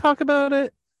 did we talk about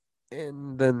it?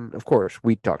 And then, of course,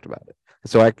 we talked about it.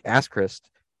 So I asked Chris,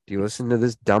 do you listen to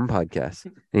this dumb podcast?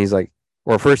 And he's like,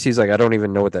 first he's like, I don't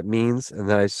even know what that means. And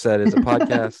then I said, it's a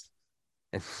podcast.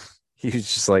 And he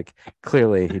was just like,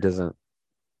 clearly he doesn't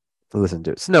listen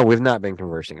to it. So no, we've not been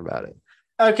conversing about it.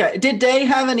 Okay. Did they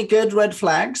have any good red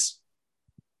flags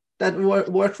that were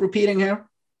worth repeating here?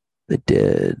 They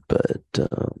did, but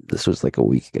this was like a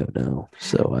week ago now,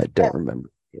 so I don't remember.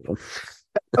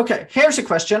 Okay, here's a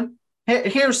question.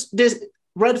 Here's this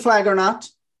red flag or not.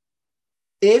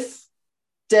 If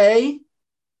they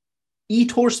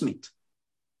eat horse meat.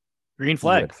 Green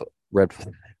flag. Red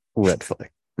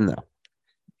flag. No.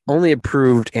 Only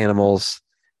approved animals.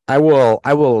 I will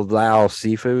allow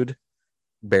seafood,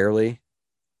 barely,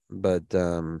 but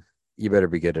you better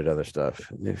be good at other stuff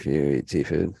if you eat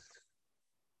seafood.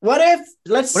 What if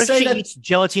she eats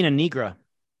gelatina nigra?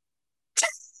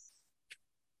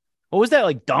 What was that,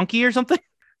 like donkey or something?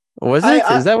 Was it?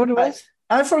 Is that what it was?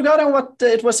 I've forgotten what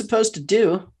it was supposed to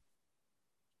do.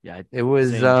 Yeah, it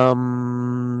was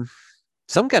some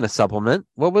kind of supplement.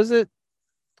 What was it?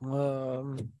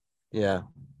 Yeah.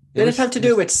 Did it have to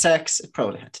do with sex? It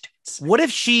probably had to do with sex. What if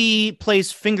she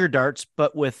plays finger darts,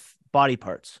 but with body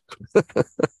parts?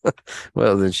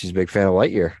 Well, then she's a big fan of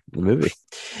Lightyear, the movie.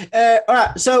 All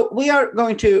right, so we are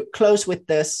going to close with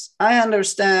this. I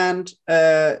understand,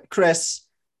 Chris,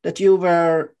 that you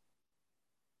were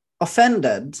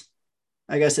offended,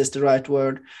 I guess is the right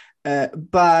word,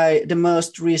 by the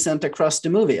most recent Across the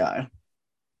Movie aisle.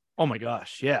 Oh my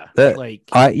gosh, yeah.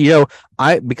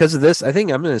 Because of this, I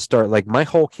think I'm going to start like my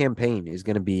whole campaign is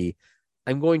going to be,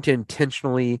 I'm going to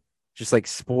intentionally just like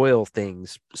spoil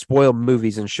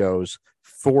movies and shows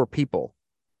for people.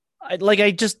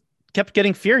 I just kept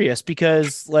getting furious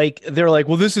because like they're like,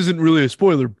 well, this isn't really a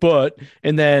spoiler, but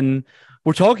and then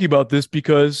we're talking about this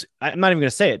because I'm not even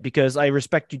going to say it because I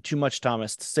respect you too much,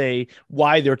 Thomas, to say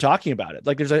why they're talking about it.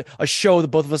 Like there's a show that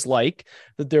both of us like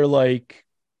that they're like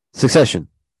Succession.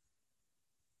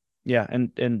 Yeah,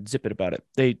 and zip it about it.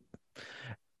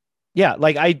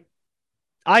 Like I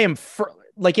am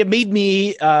like it made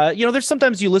me there's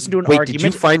sometimes you listen to an argument. Did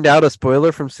you find out a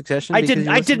spoiler from Succession? I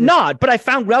did not, but I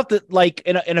found out that like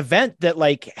an event that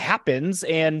like happens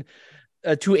and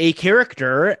to a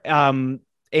character and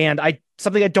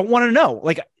something I don't want to know.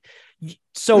 Like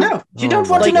so no, you don't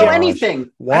want to know anything.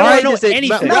 Why does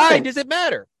it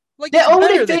matter? Like the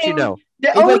only thing you know.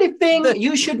 The only thing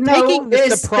you should know taking the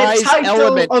is surprise the title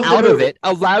element of out movie. of it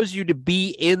allows you to be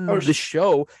in the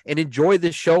show and enjoy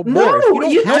the show No, more.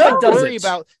 you don't worry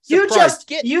about surprise.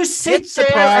 You sit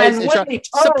there and wait.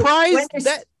 Surprise!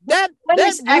 That when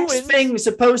is X thing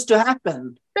supposed to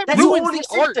happen? That ruins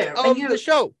the art of the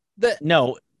show.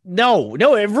 No,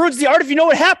 it ruins the art if you know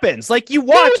what happens. Like you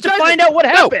watch to find out what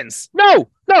happens. No,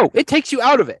 it takes you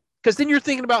out of it. Because then you're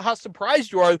thinking about how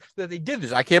surprised you are that they did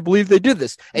this. I can't believe they did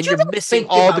this, and you're missing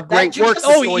all the great work.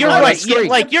 Oh, you're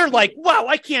right. You're like, wow,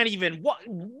 I can't even.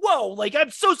 Whoa, like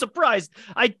I'm so surprised.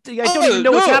 I don't even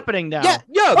know what's happening now.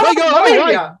 Yeah.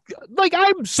 Like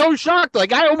I'm so shocked.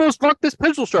 Like I almost fucked this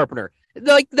pencil sharpener.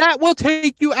 Like that will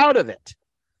take you out of it.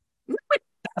 No, it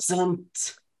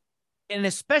doesn't. And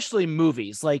especially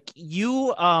movies, like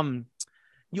you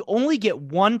only get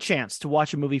one chance to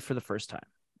watch a movie for the first time.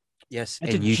 Yes,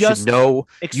 and you should know.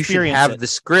 You should have the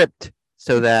script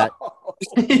so that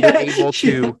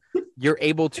you're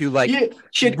able to like you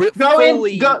should go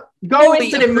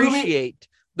into the movie.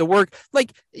 The work.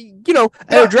 Like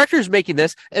a director's making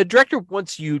this. A director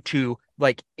wants you to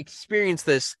like experience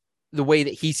this the way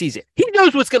that he sees it. He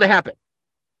knows what's going to happen.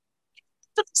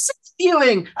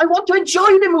 Viewing. I want to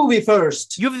enjoy the movie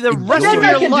first. You have the rest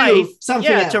of your life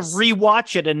to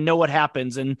rewatch it and know what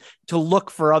happens and to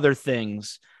look for other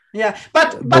things. Yeah,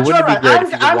 but wouldn't you're it be right. great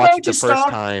if you could watch it the first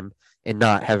time and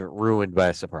not have it ruined by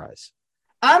a surprise?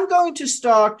 I'm going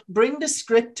to bring the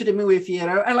script to the movie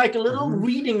theater and like a little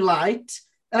reading light,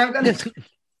 and I'm going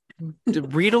to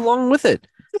read along with it.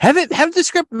 Have the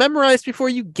script memorized before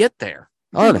you get there.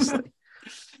 Honestly,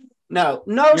 no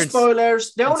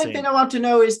spoilers. The only thing I want to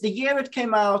know is the year it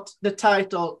came out, the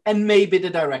title, and maybe the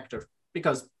director,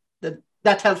 because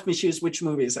that helps me choose which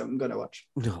movies I'm going to watch.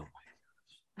 No.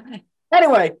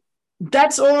 Anyway,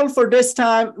 that's all for this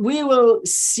time. We will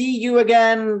see you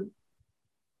again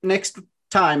next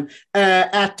time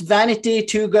at Vanity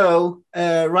to Go,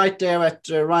 right there at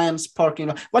Ryan's parking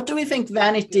lot. What do we think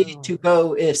Vanity to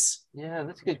Go is? Yeah,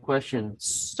 that's a good question.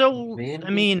 So,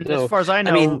 as far as I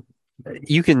know,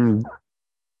 you can.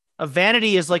 A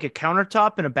vanity is like a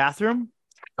countertop in a bathroom.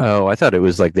 Oh, I thought it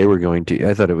was like they were going to.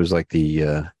 I thought it was like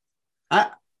the.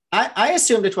 I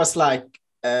assumed it was like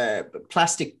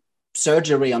plastic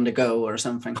surgery on the go or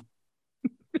something.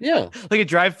 Yeah, like a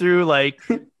drive-through, like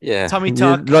tummy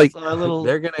tuck. Like a little.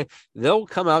 They'll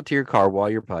come out to your car while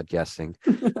you're podcasting,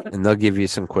 and they'll give you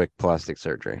some quick plastic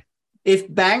surgery.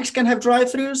 If banks can have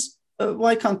drive-throughs,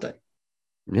 why can't they?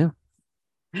 Yeah.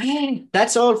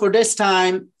 That's all for this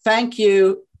time. Thank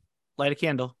you. Light a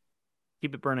candle.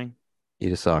 Keep it burning.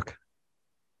 Eat a sock.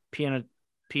 Pee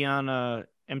on a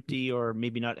empty or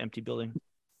maybe not empty building.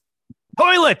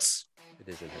 Toilets.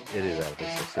 It is out of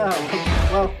business. Oh,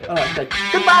 well, all right.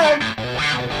 Goodbye.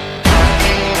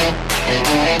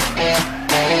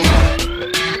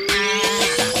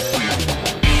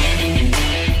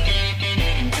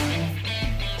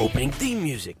 Opening theme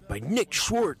music by Nick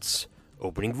Schwartz.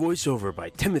 Opening voiceover by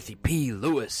Timothy P.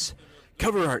 Lewis.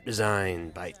 Cover art design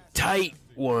by Tight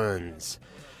Ones.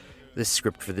 The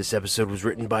script for this episode was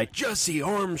written by Jesse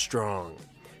Armstrong.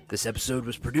 This episode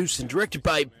was produced and directed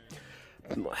by...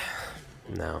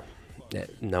 No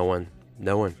one.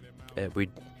 We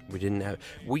didn't have...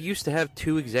 We used to have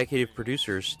 2 executive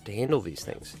producers to handle these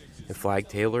things. And Flag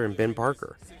Taylor and Ben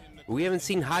Parker. We haven't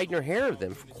seen hide nor hair of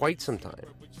them for quite some time.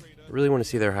 I really want to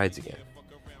see their hides again.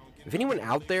 If anyone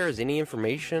out there has any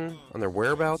information on their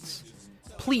whereabouts,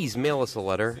 please mail us a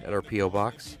letter at our P.O.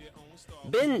 Box.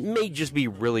 Ben may just be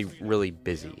really, really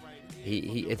busy.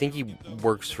 I think he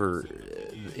works for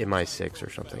MI6 or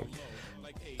something.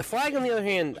 Flag, on the other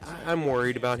hand, I'm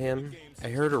worried about him. I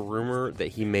heard a rumor that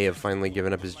he may have finally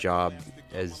given up his job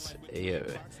as a,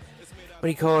 what do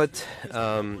you call it, at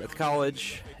the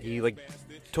college. He,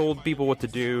 told people what to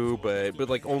do, but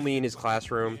like only in his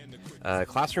classroom.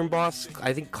 Classroom boss,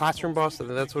 I think that's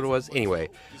what it was. Anyway,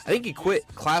 I think he quit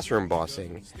classroom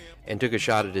bossing and took a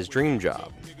shot at his dream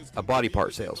job, a body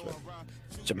part salesman.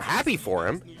 Which I'm happy for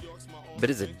him, but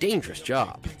it's a dangerous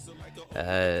job.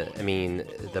 I mean,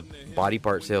 the body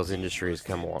part sales industry has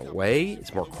come a long way.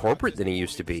 It's more corporate than it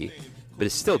used to be, but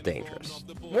it's still dangerous.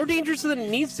 More dangerous than it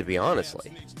needs to be,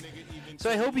 honestly. So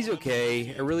I hope he's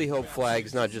okay. I really hope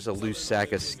Flag's not just a loose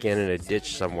sack of skin in a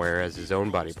ditch somewhere as his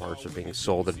own body parts are being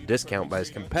sold at a discount by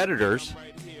his competitors.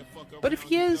 But if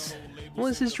he is, well,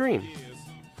 it's his dream.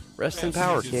 Rest in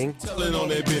power, King. Telling on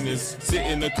their business, sit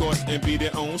in the court and be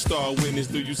their own star witness.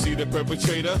 Do you see the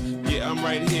perpetrator? Yeah, I'm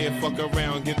right here. Fuck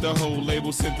around, get the whole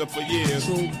label sent up for years.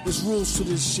 True, there's rules to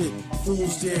this shit.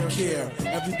 Fools dare care.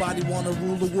 Everybody wanna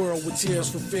rule the world with tears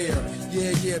for fear.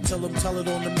 Yeah, tell it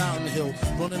on the mountain hill.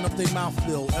 Running up their mouth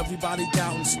bill. Everybody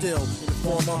doubting still.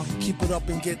 Informer, keep it up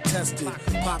and get tested.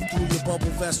 Pop through your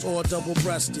bubble vest or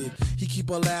double-breasted. He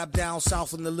keep a lab down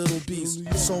south in the Little Beast.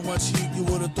 So much heat, you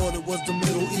would've thought it was the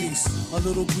Middle East. A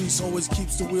little grease always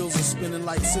keeps the wheels a spinning,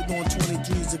 like sitting on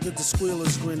 23s to get the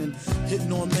squealers grinning.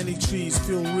 Hitting on many trees,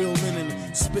 feel real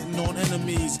linen. Spitting on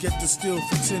enemies, get the steel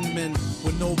for 10 men.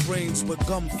 With no brains but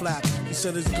gum flap. He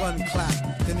said his gun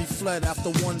clapped, then he fled after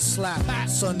one slap.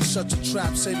 Son, shut your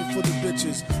trap, save it for the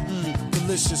bitches.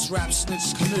 Delicious, rap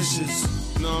snitch,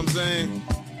 delicious. You know what I'm saying?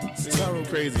 It's terrible.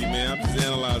 Crazy, man. I'm just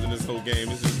analyzing this whole game.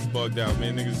 It's just bugged out,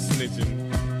 man. Niggas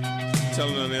snitching,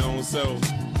 telling on their own self.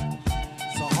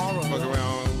 Fuck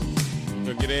around,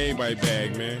 gonna get everybody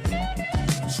bag, man.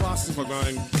 Fuck around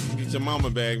and get your mama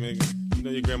bag, man. You know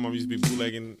your grandmama used to be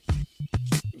bootlegging,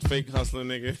 fake hustling,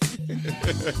 nigga.